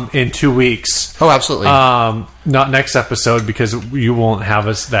it in 2 weeks. Oh, absolutely. Not next episode because you won't have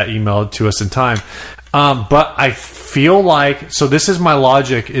that emailed to us in time. But I feel so this is my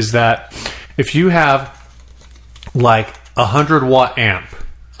logic, is that if you have 100-watt amp,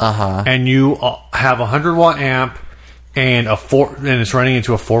 and you have a 100-watt amp and it's running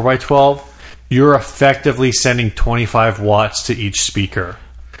into a 4x12, you're effectively sending 25 watts to each speaker.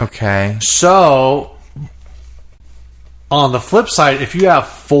 Okay. So, on the flip side, if you have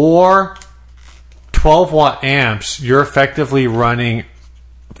 4 12-watt amps, you're effectively running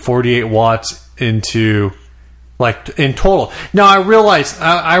 48 watts into, in total. Now, I realize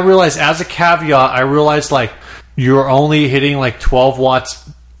as a caveat, you're only hitting 12 watts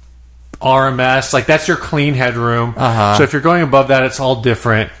RMS. That's your clean headroom. So if you're going above that, it's all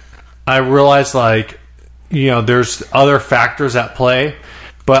different. I realize, there's other factors at play,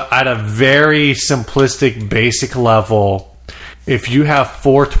 but at a very simplistic, basic level, if you have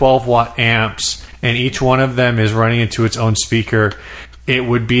 4 12-watt amps and each one of them is running into its own speaker, it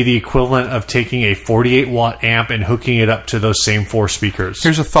would be the equivalent of taking a 48-watt amp and hooking it up to those same 4 speakers.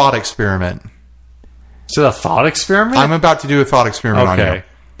 Here's a thought experiment. Is it a thought experiment? I'm about to do a thought experiment on you.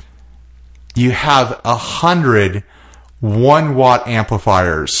 You have 100 1-watt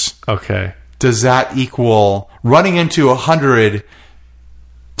amplifiers. Okay. Does that equal running into 100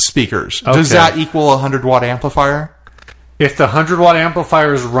 speakers? Okay. Does that equal a 100-watt amplifier? If the 100-watt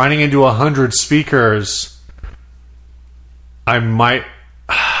amplifier is running into 100 speakers, I might.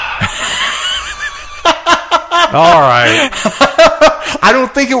 All right. I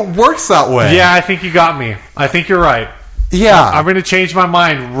don't think it works that way. Yeah, I think you got me. I think you're right. Yeah. I'm going to change my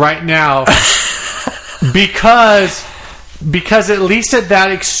mind right now because at least at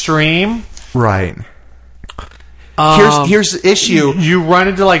that extreme, right. Here's the issue. You run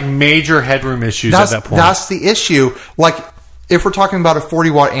into major headroom issues at that point. That's the issue. If we're talking about a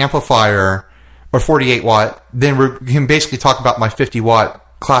 40-watt amplifier or 48-watt, then we can basically talk about my 50-watt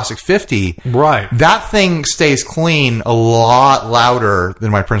Classic 50. Right. That thing stays clean a lot louder than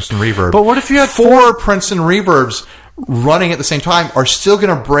my Princeton reverb. But what if you had 4 Princeton reverbs running at the same time are still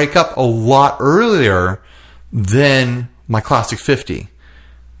going to break up a lot earlier than my Classic 50.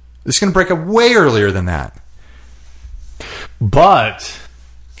 It's going to break up way earlier than that. But...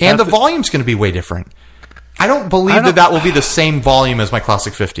 And the volume's going to be way different. I don't believe that will be the same volume as my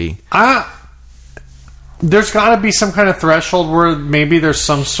Classic 50. There's got to be some kind of threshold where maybe there's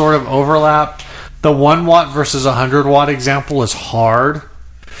some sort of overlap. the 1 watt versus 100 watt example is hard.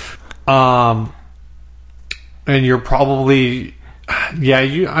 And you're probably,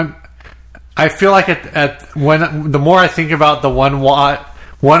 I feel like when the more I think about the 1 watt,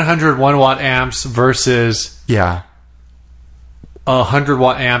 100 1 watt amps versus 100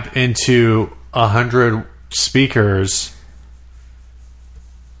 watt amp into 100 speakers,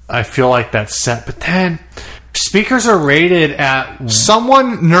 I feel like that's set. But then speakers are rated at...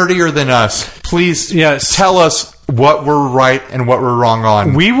 Someone nerdier than us, please tell us what we're right and what we're wrong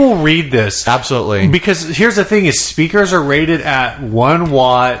on. We will read this. Absolutely. Because here's the thing, is speakers are rated at 1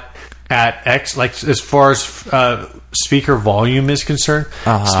 watt at X, like as far as speaker volume is concerned.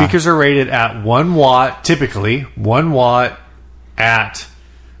 Speakers are rated at 1 watt, typically 1 watt at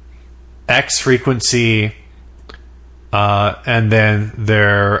X frequency, and then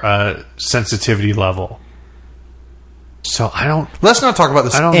their sensitivity level. So let's not talk about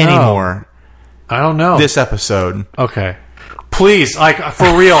this anymore. I don't know. This episode. Okay. Please, like,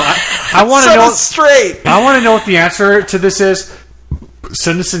 for real. I want to Set know us straight. I want to know what the answer to this is.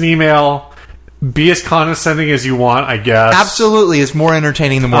 Send us an email. Be as condescending as you want, I guess. Absolutely. It's more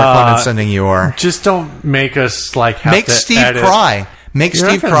entertaining the more condescending you are. Just don't make us like have Make to Steve edit. cry. Make You're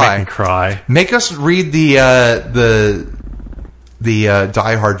Steve not gonna cry. Make me cry. Make us read the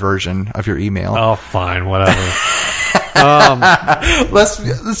Die Hard version of your email. Oh, fine, whatever.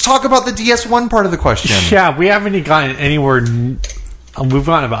 Let's talk about the DS1 part of the question. Yeah, we haven't even gotten anywhere. We've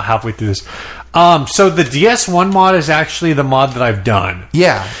gotten about halfway through this. So the DS1 mod is actually the mod that I've done.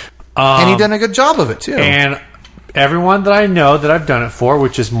 Yeah. And you've done a good job of it, too. And everyone that I know that I've done it for,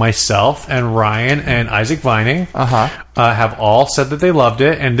 which is myself and Ryan and Isaac Vining, have all said that they loved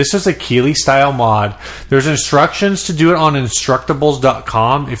it. And this is a Keeley style mod. There's instructions to do it on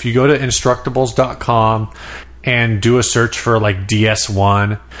Instructables.com. If you go to Instructables.com and do a search for like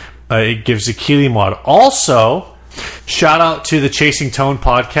DS1, it gives a Keeley mod. Also, shout out to the Chasing Tone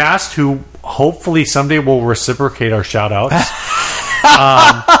podcast, who hopefully someday will reciprocate our shout outs.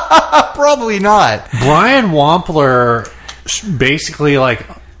 Probably not. Brian Wampler basically like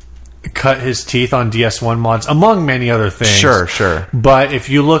cut his teeth on DS1 mods, among many other things. Sure. But if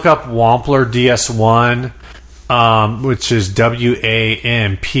you look up Wampler DS1, which is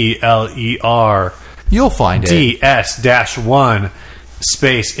WAMPLER, you'll find it. DS-1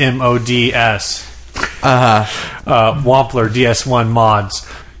 space MODS. Wampler DS1 mods.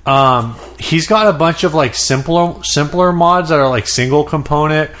 He's got a bunch of like simpler mods that are like single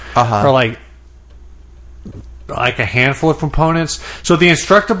component or like a handful of components. So the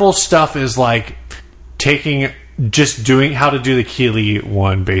Instructable stuff is like doing how to do the Keeley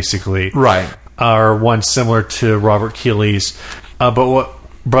one, basically, right? Or one similar to Robert Keeley's.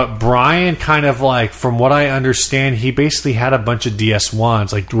 But Brian kind of like, from what I understand, he basically had a bunch of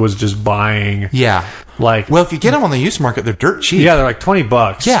DS1s, like was just buying. Yeah. Like, well, if you get them on the used market, they're dirt cheap. Yeah, they're like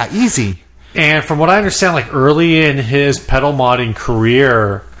 $20. Yeah, easy. And from what I understand, like early in his pedal modding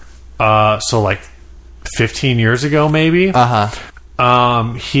career, so like 15 years ago, maybe.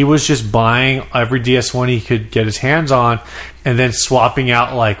 He was just buying every DS1 he could get his hands on, and then swapping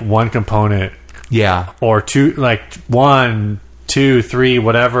out like one component. Yeah. Or two, like 1, 2, 3,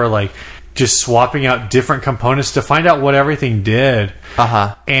 whatever. Like just swapping out different components to find out what everything did.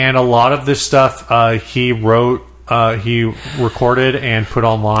 And a lot of this stuff he recorded and put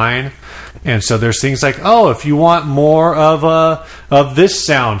online. And so there's things like, if you want more of this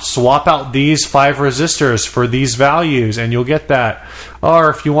sound, swap out these 5 resistors for these values and you'll get that. Or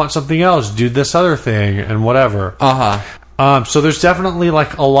if you want something else, do this other thing and whatever. So there's definitely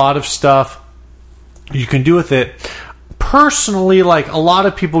like a lot of stuff you can do with it. Personally, like a lot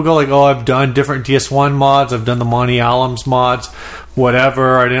of people go like, I've done different DS1 mods, I've done the Monty Allams mods,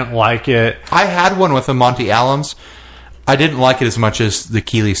 whatever, I didn't like it. I had one with the Monty Allams. I didn't like it as much as the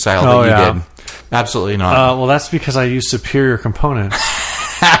Keeley style that you did. Absolutely not. Well, that's because I use superior components.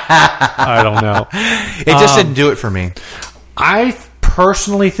 I don't know. It just didn't do it for me. I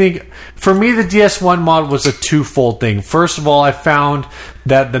personally think, for me, the DS1 mod was a twofold thing. First of all, I found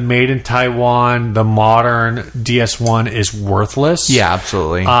that the made in Taiwan, the modern DS1 is worthless. Yeah,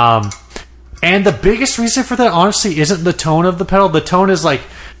 absolutely. And the biggest reason for that, honestly, isn't the tone of the pedal. The tone is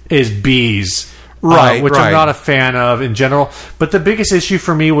B's. Right, which I'm not a fan of in general. But the biggest issue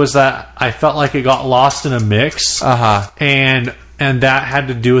for me was that I felt like it got lost in a mix. And that had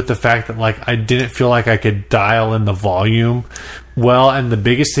to do with the fact that like I didn't feel like I could dial in the volume well. And the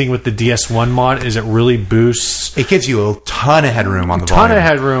biggest thing with the DS1 mod is it really boosts. It gives you a ton of headroom on the volume. A ton of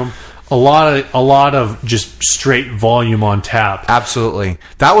headroom. A lot of just straight volume on tap. Absolutely.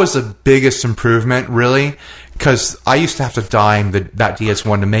 That was the biggest improvement, really. because I used to have to dime that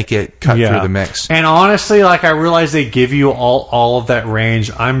DS1 to make it cut through the mix. And honestly, like, I realize they give you all of that range.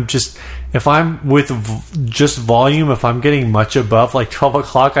 If I'm with just volume, if I'm getting much above like 12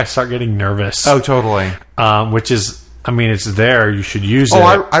 o'clock, I start getting nervous. Oh, totally. Which is, I mean, it's there. You should use it.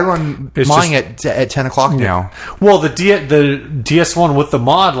 I run mine at 10 o'clock now. Well, the DS1 with the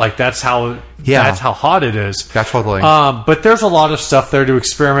mod, like, that's how hot it is. Yeah, totally. But there's a lot of stuff there to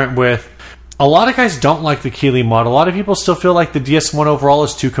experiment with. A lot of guys don't like the Keeley mod. A lot of people still feel like the DS1 overall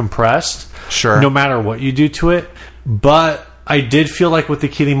is too compressed. Sure. No matter what you do to it. But I did feel like with the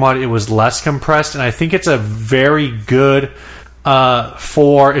Keeley mod, it was less compressed. And I think it's a very good...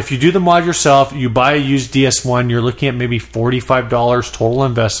 for if you do the mod yourself, you buy a used DS1, you're looking at maybe $45 total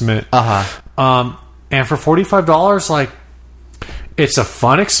investment. And for $45, like, it's a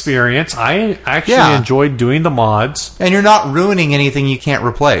fun experience. I actually enjoyed doing the mods, and you're not ruining anything you can't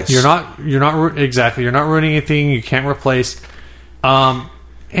replace. You're not ruining anything you can't replace. And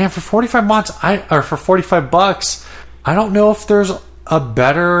for 45 mods, for $45, I don't know if there's a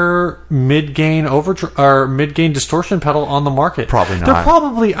better mid-gain mid-gain distortion pedal on the market. Probably not. They're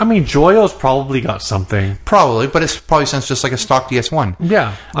probably, I mean, Joyo's probably got something. Probably, but it probably sounds just like a stock DS1.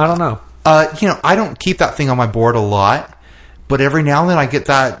 Yeah, I don't know. I don't keep that thing on my board a lot, but every now and then I get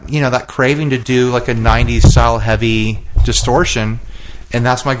that, that craving to do like a 90s style heavy distortion, and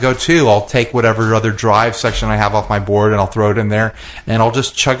that's my go-to. I'll take whatever other drive section I have off my board and I'll throw it in there, and I'll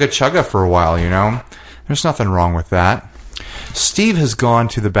just chugga for a while, There's nothing wrong with that. Steve has gone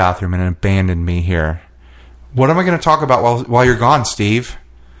to the bathroom and abandoned me here. What am I going to talk about while you're gone, Steve?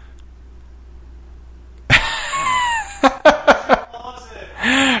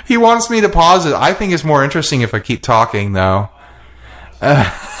 He wants me to pause it. I think it's more interesting if I keep talking, though.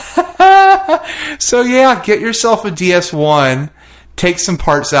 So yeah, get yourself a DS1, take some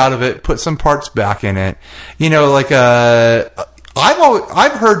parts out of it, put some parts back in it.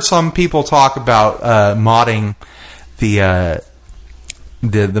 I've heard some people talk about modding the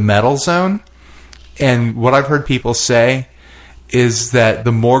metal zone, and what I've heard people say is that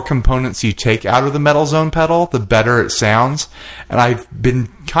the more components you take out of the metal zone pedal, the better it sounds. And I've been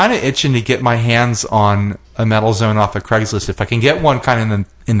kind of itching to get my hands on a metal zone off of Craigslist. If I can get one kind of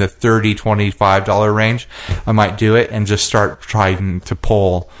in the $30, $25 range, I might do it and just start trying to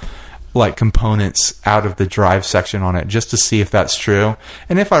pull like components out of the drive section on it just to see if that's true.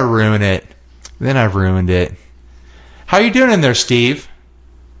 And if I ruin it, then I've ruined it. How you doing in there, Steve?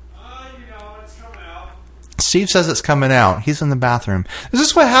 It's coming out. Steve says it's coming out. He's in the bathroom. This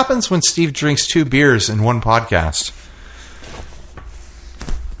is what happens when Steve drinks 2 beers in one podcast.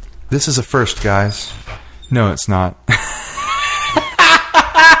 This is a first, guys. No, it's not.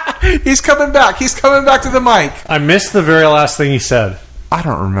 He's coming back. He's coming back to the mic. I missed the very last thing he said. I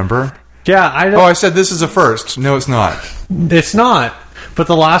don't remember. Yeah, I don't. Oh, I said this is a first. No, it's not. It's not. But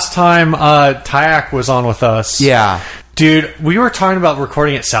the last time Tyak was on with us... Yeah. Dude, we were talking about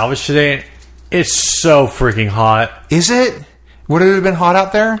recording at Salvage today. It's so freaking hot. Is it? Would it have been hot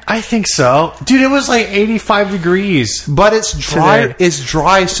out there? I think so. Dude, it was like 85 degrees. But it's dry. Today. It's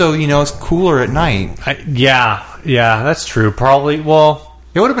dry, so, it's cooler at night. Yeah, that's true. Probably, well...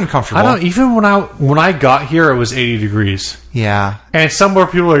 It would have been comfortable. I don't... Even when I got here, it was 80 degrees. Yeah. And somewhere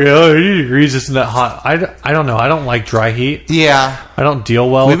people are like, 80 degrees isn't that hot. I don't know. I don't like dry heat. Yeah. I don't deal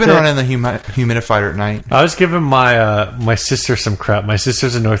well We've with been it. running the humidifier at night. I was giving my sister some crap. My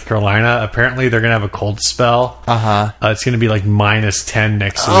sister's in North Carolina. Apparently, they're going to have a cold spell. It's going to be like minus 10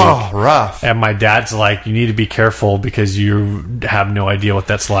 next week. Oh, rough. And my dad's like, you need to be careful because you have no idea what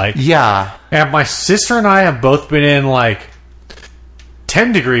that's like. Yeah. And my sister and I have both been in like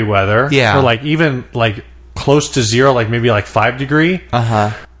 10 degree weather. Yeah. Or like even like close to zero, like maybe like 5 degree.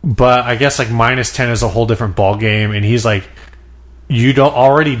 But I guess like minus 10 is a whole different ball game. And he's like, you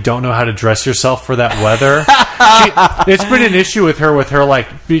already don't know how to dress yourself for that weather. It's been an issue with her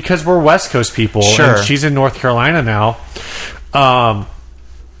like, because we're West Coast people. Sure. And she's in North Carolina now.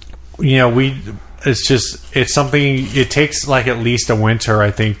 It's something, it takes like at least a winter, I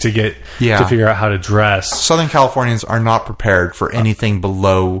think, to figure out how to dress. Southern Californians are not prepared for anything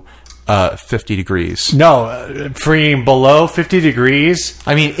below 50 degrees. No, freeing below 50 degrees.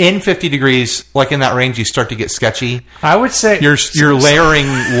 I mean, in 50 degrees, like in that range, you start to get sketchy. I would say you're layering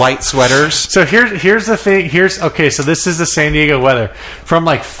light sweaters. So here's the thing. So this is the San Diego weather. From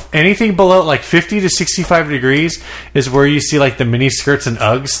like anything below like 50 to 65 degrees is where you see like the mini skirts and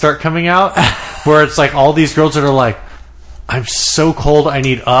Uggs start coming out, where it's like all these girls that are like, I'm so cold, I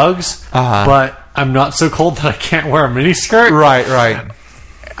need Uggs, but I'm not so cold that I can't wear a mini skirt. Right.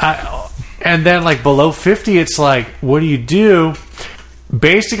 And then like below 50, it's like, what do you do?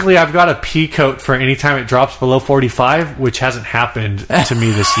 Basically, I've got a pea coat for any time it drops below 45, which hasn't happened to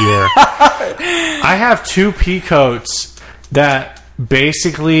me this year. I have 2 pea coats that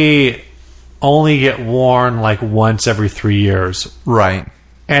basically only get worn like once every 3 years. Right.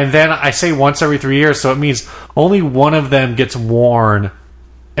 And then I say once every 3 years, so it means only one of them gets worn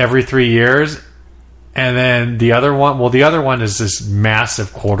every 3 years. And then the other one is this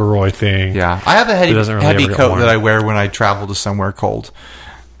massive corduroy thing. Yeah. I have a heavy coat that I wear when I travel to somewhere cold.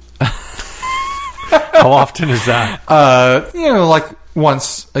 How often is that? Like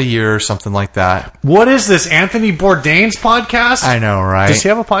once a year or something like that. What is this, Anthony Bourdain's podcast? I know, right? Does he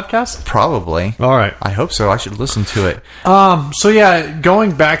have a podcast? Probably. All right. I hope so. I should listen to it. So yeah,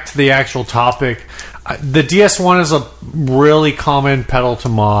 going back to the actual topic, the DS1 is a really common pedal to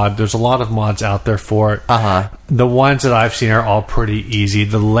mod. There's a lot of mods out there for it. The ones that I've seen are all pretty easy.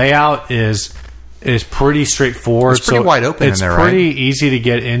 The layout is pretty straightforward. It's pretty wide open in there, right? It's pretty easy to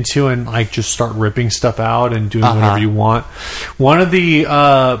get into and like just start ripping stuff out and doing whatever you want. One of the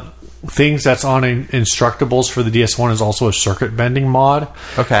things that's on Instructables for the DS1 is also a circuit bending mod,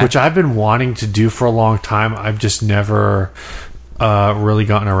 which I've been wanting to do for a long time. I've just never really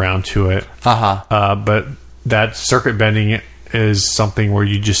gotten around to it. But that circuit bending is something where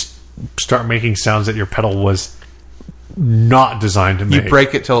you just start making sounds that your pedal was not designed to make. You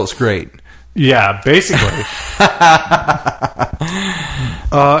break it till it's great. Yeah, basically.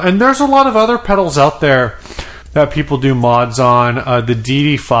 And there's a lot of other pedals out there that people do mods on. The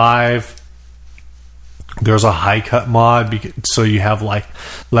DD5, there's a high cut mod, so you have like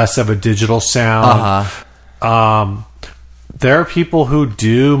less of a digital sound. There are people who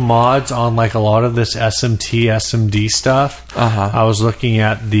do mods on like a lot of this SMT, SMD stuff. I was looking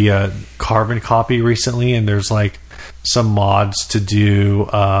at the Carbon Copy recently, and there's like some mods to do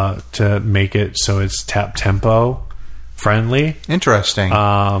to make it so it's tap tempo friendly. Interesting.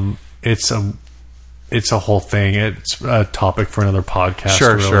 It's a whole thing. It's a topic for another podcast.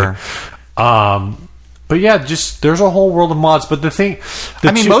 Sure. But yeah, just there's a whole world of mods. But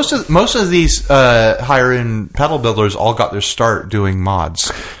most of these higher end pedal builders all got their start doing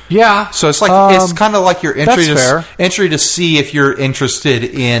mods. Yeah. So it's like it's kind of like your entry to see if you're interested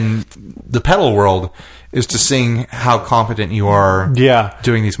in the pedal world is to seeing how competent you are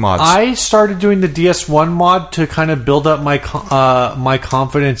doing these mods. I started doing the DS1 mod to kind of build up my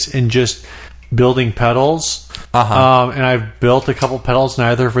confidence in just building pedals. And I've built a couple pedals,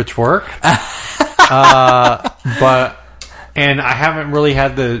 neither of which work. And I haven't really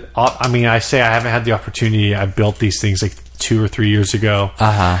had I haven't had the opportunity. I built these things like 2 or 3 years ago.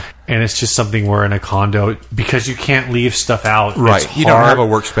 And it's just something where in a condo, because you can't leave stuff out. Right. You don't have a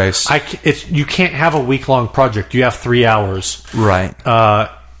workspace. You can't have a week-long project. You have 3 hours. Right.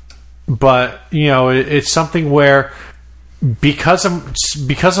 But, it's something where because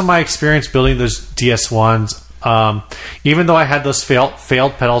of my experience building those DS1s, even though I had those failed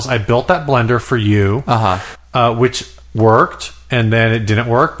pedals, I built that blender for you, which worked. And then it didn't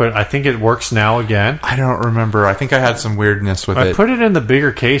work, but I think it works now again. I don't remember. I think I had some weirdness with it. I put it in the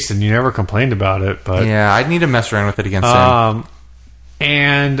bigger case, and you never complained about it. But yeah, I'd need to mess around with it again soon.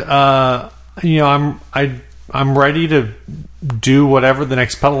 I'm ready to do whatever the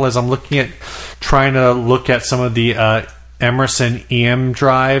next pedal is. I'm trying to look at some of the Emerson EM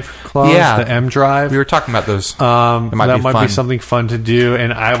drive clones, the M drive. We were talking about those. That might be something fun to do,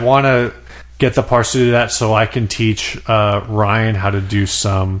 and I want to get the parts to do that so I can teach Ryan how to do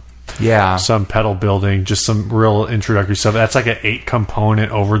some pedal building, just some real introductory stuff. That's like an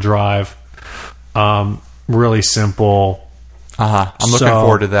 8-component overdrive, really simple. I'm looking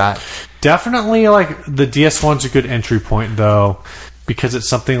forward to that. Definitely, like the DS1's a good entry point though, because it's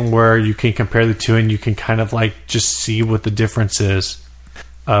something where you can compare the two and you can kind of like just see what the difference is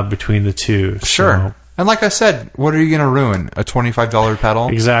between the two. Sure. So, and like I said, what are you going to ruin? A $25 pedal?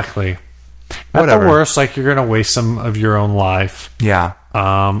 Exactly. At the worst, like you're going to waste some of your own life. Yeah.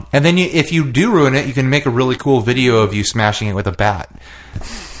 And then if you do ruin it, you can make a really cool video of you smashing it with a bat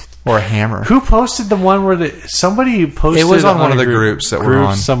or a hammer. Who posted the one where somebody posted? It was on one of the groups that were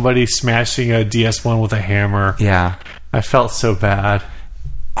on. Somebody smashing a DS1 with a hammer. Yeah. I felt so bad.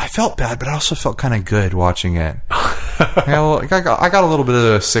 I felt bad, but I also felt kind of good watching it. I got a little bit of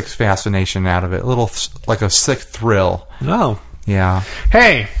a sick fascination out of it. Like a sick thrill. Oh. Yeah.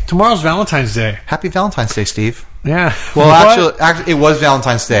 Hey, tomorrow's Valentine's Day. Happy Valentine's Day, Steve. Yeah. Well, actually, it was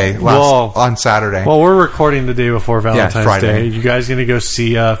Valentine's Day on Saturday. Well, we're recording the day before Valentine's Friday. Day. You guys going to go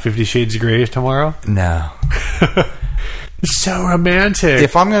see 50 Shades of Grey tomorrow? No. It's so romantic.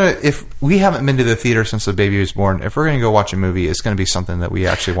 If we haven't been to the theater since the baby was born, if we're going to go watch a movie, it's going to be something that we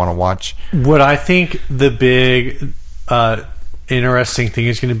actually want to watch. What I think the big interesting thing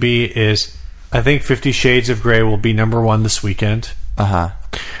is going to be is I think 50 Shades of Grey will be number one this weekend.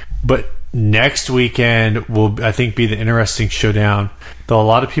 But next weekend will, I think, be the interesting showdown. Though a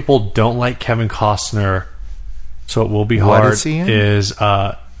lot of people don't like Kevin Costner, so it will be hard. What is he in? Is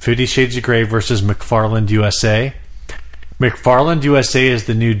 50 Shades of Grey versus McFarland USA. McFarland USA is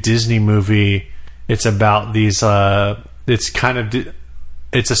the new Disney movie. It's about these...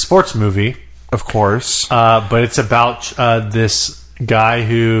 it's a sports movie. Of course. But it's about this guy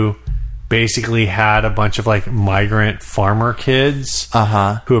who basically had a bunch of like migrant farmer kids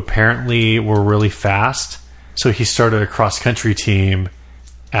who apparently were really fast. So he started a cross-country team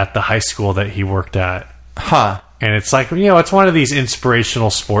at the high school that he worked at. And it's like, it's one of these inspirational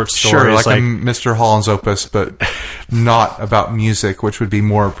sports stories. Sure, like a Mr. Holland's Opus, but not about music, which would be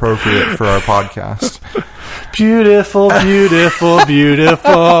more appropriate for our podcast. Beautiful, beautiful,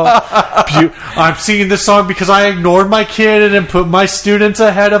 beautiful. I'm singing this song because I ignored my kid and put my students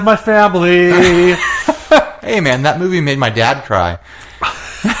ahead of my family. Hey, man, that movie made my dad cry.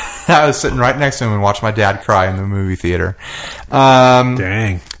 I was sitting right next to him and watched my dad cry in the movie theater.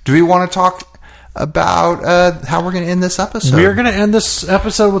 Dang. Do we want to talk about how we're going to end this episode? We're going to end this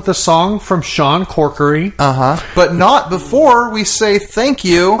episode with a song from Sean Corkery. But not before we say thank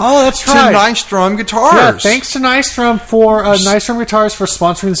you that's to right. Nystrom Guitars. Yeah, thanks to Nystrom for Nystrom Guitars for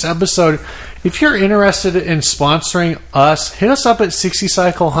sponsoring this episode. If you're interested in sponsoring us, hit us up at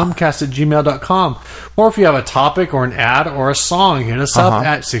 60cyclehumcast@gmail.com. Or if you have a topic or an ad or a song, hit us up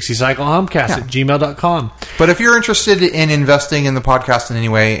at 60cyclehumcast@gmail.com. But if you're interested in investing in the podcast in any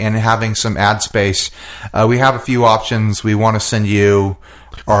way and having some ad space, we have a few options. We want to send you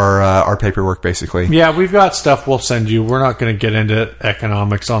our paperwork, basically. Yeah, we've got stuff we'll send you. We're not going to get into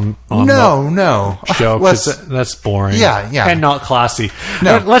economics on no show because that's boring. Yeah. And not classy.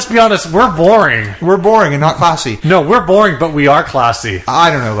 No. Let's be honest, we're boring. We're boring and not classy. No, we're boring, but we are classy.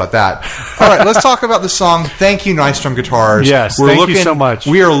 I don't know about that. All right, let's talk about the song. Thank you, Nystrom Guitars. Yes, thank you so much.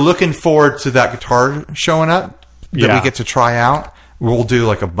 We are looking forward to that guitar showing up that we get to try out. We'll do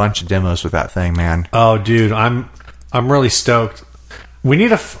like a bunch of demos with that thing, man. Oh, dude, I'm really stoked. We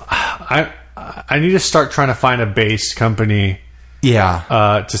need I need to start trying to find a bass company.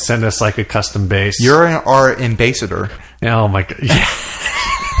 Yeah. To send us like a custom bass. You're our ambassador. Oh my god.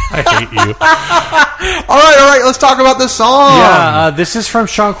 I hate you. All right. Let's talk about the song. Yeah, this is from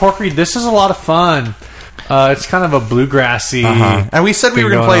Sean Corkery. This is a lot of fun. It's kind of a bluegrassy. And we said we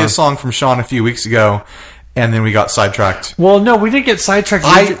were going to play a song from Sean a few weeks ago, and then we got sidetracked. Well, no, we didn't get sidetracked.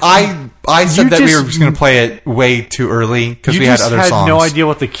 I said that we were just going to play it way too early because we had other songs. You just had no idea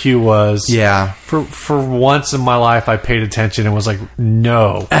what the cue was. Yeah. For once in my life, I paid attention and was like,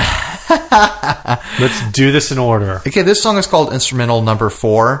 no. Let's do this in order. Okay, this song is called Instrumental Number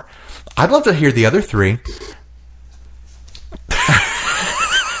 4. I'd love to hear the other 3.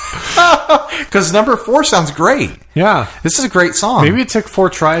 Because number 4 sounds great. Yeah. This is a great song. Maybe it took 4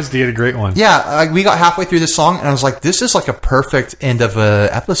 tries to get a great one. Yeah, we got halfway through this song, and I was like, this is like a perfect end of a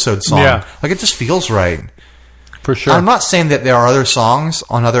episode song. Yeah. Like, it just feels right. For sure. I'm not saying that there are other songs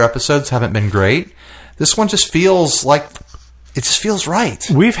on other episodes haven't been great. This one just feels like... It just feels right.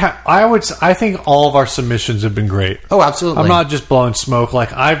 I think all of our submissions have been great. Oh, absolutely. I'm not just blowing smoke.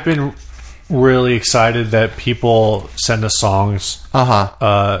 Like, I've been really excited that people send us songs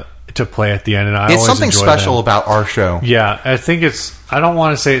to play at the end, and it's something special about our show. Yeah, I think I don't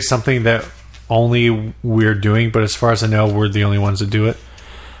want to say it's something that only we're doing, but as far as I know, we're the only ones that do it.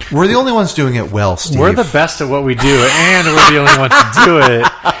 We're the only ones doing it well, Steve. We're the best at what we do, and we're the only ones to do it.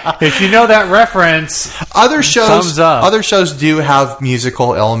 If you know that reference, thumbs up. Other shows do have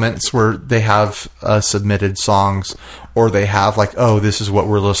musical elements where they have submitted songs, or they have like, oh, this is what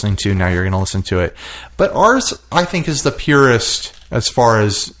we're listening to, now you're going to listen to it. But ours, I think, is the purest as far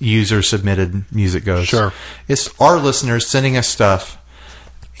as user-submitted music goes. Sure. It's our listeners sending us stuff,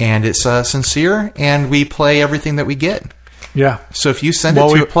 and it's sincere, and we play everything that we get. Yeah. So if you send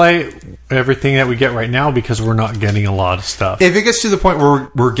we play everything that we get right now because we're not getting a lot of stuff. If it gets to the point where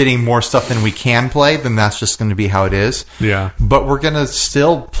we're getting more stuff than we can play, then that's just going to be how it is. Yeah. But we're going to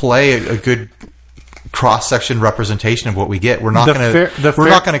still play a good cross-section representation of what we get. We're not going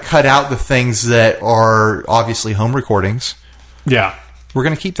to cut out the things that are obviously home recordings. Yeah. We're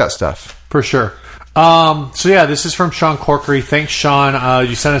going to keep that stuff. For sure. So yeah, this is from Sean Corkery. Thanks, Sean.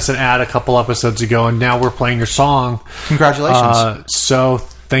 You sent us an ad a couple episodes ago, and now we're playing your song. Congratulations. So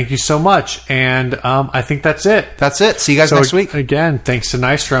thank you so much. And I think that's it. That's it. See you guys next week. Again, thanks to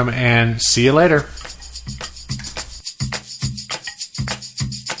Nystrom, and see you later.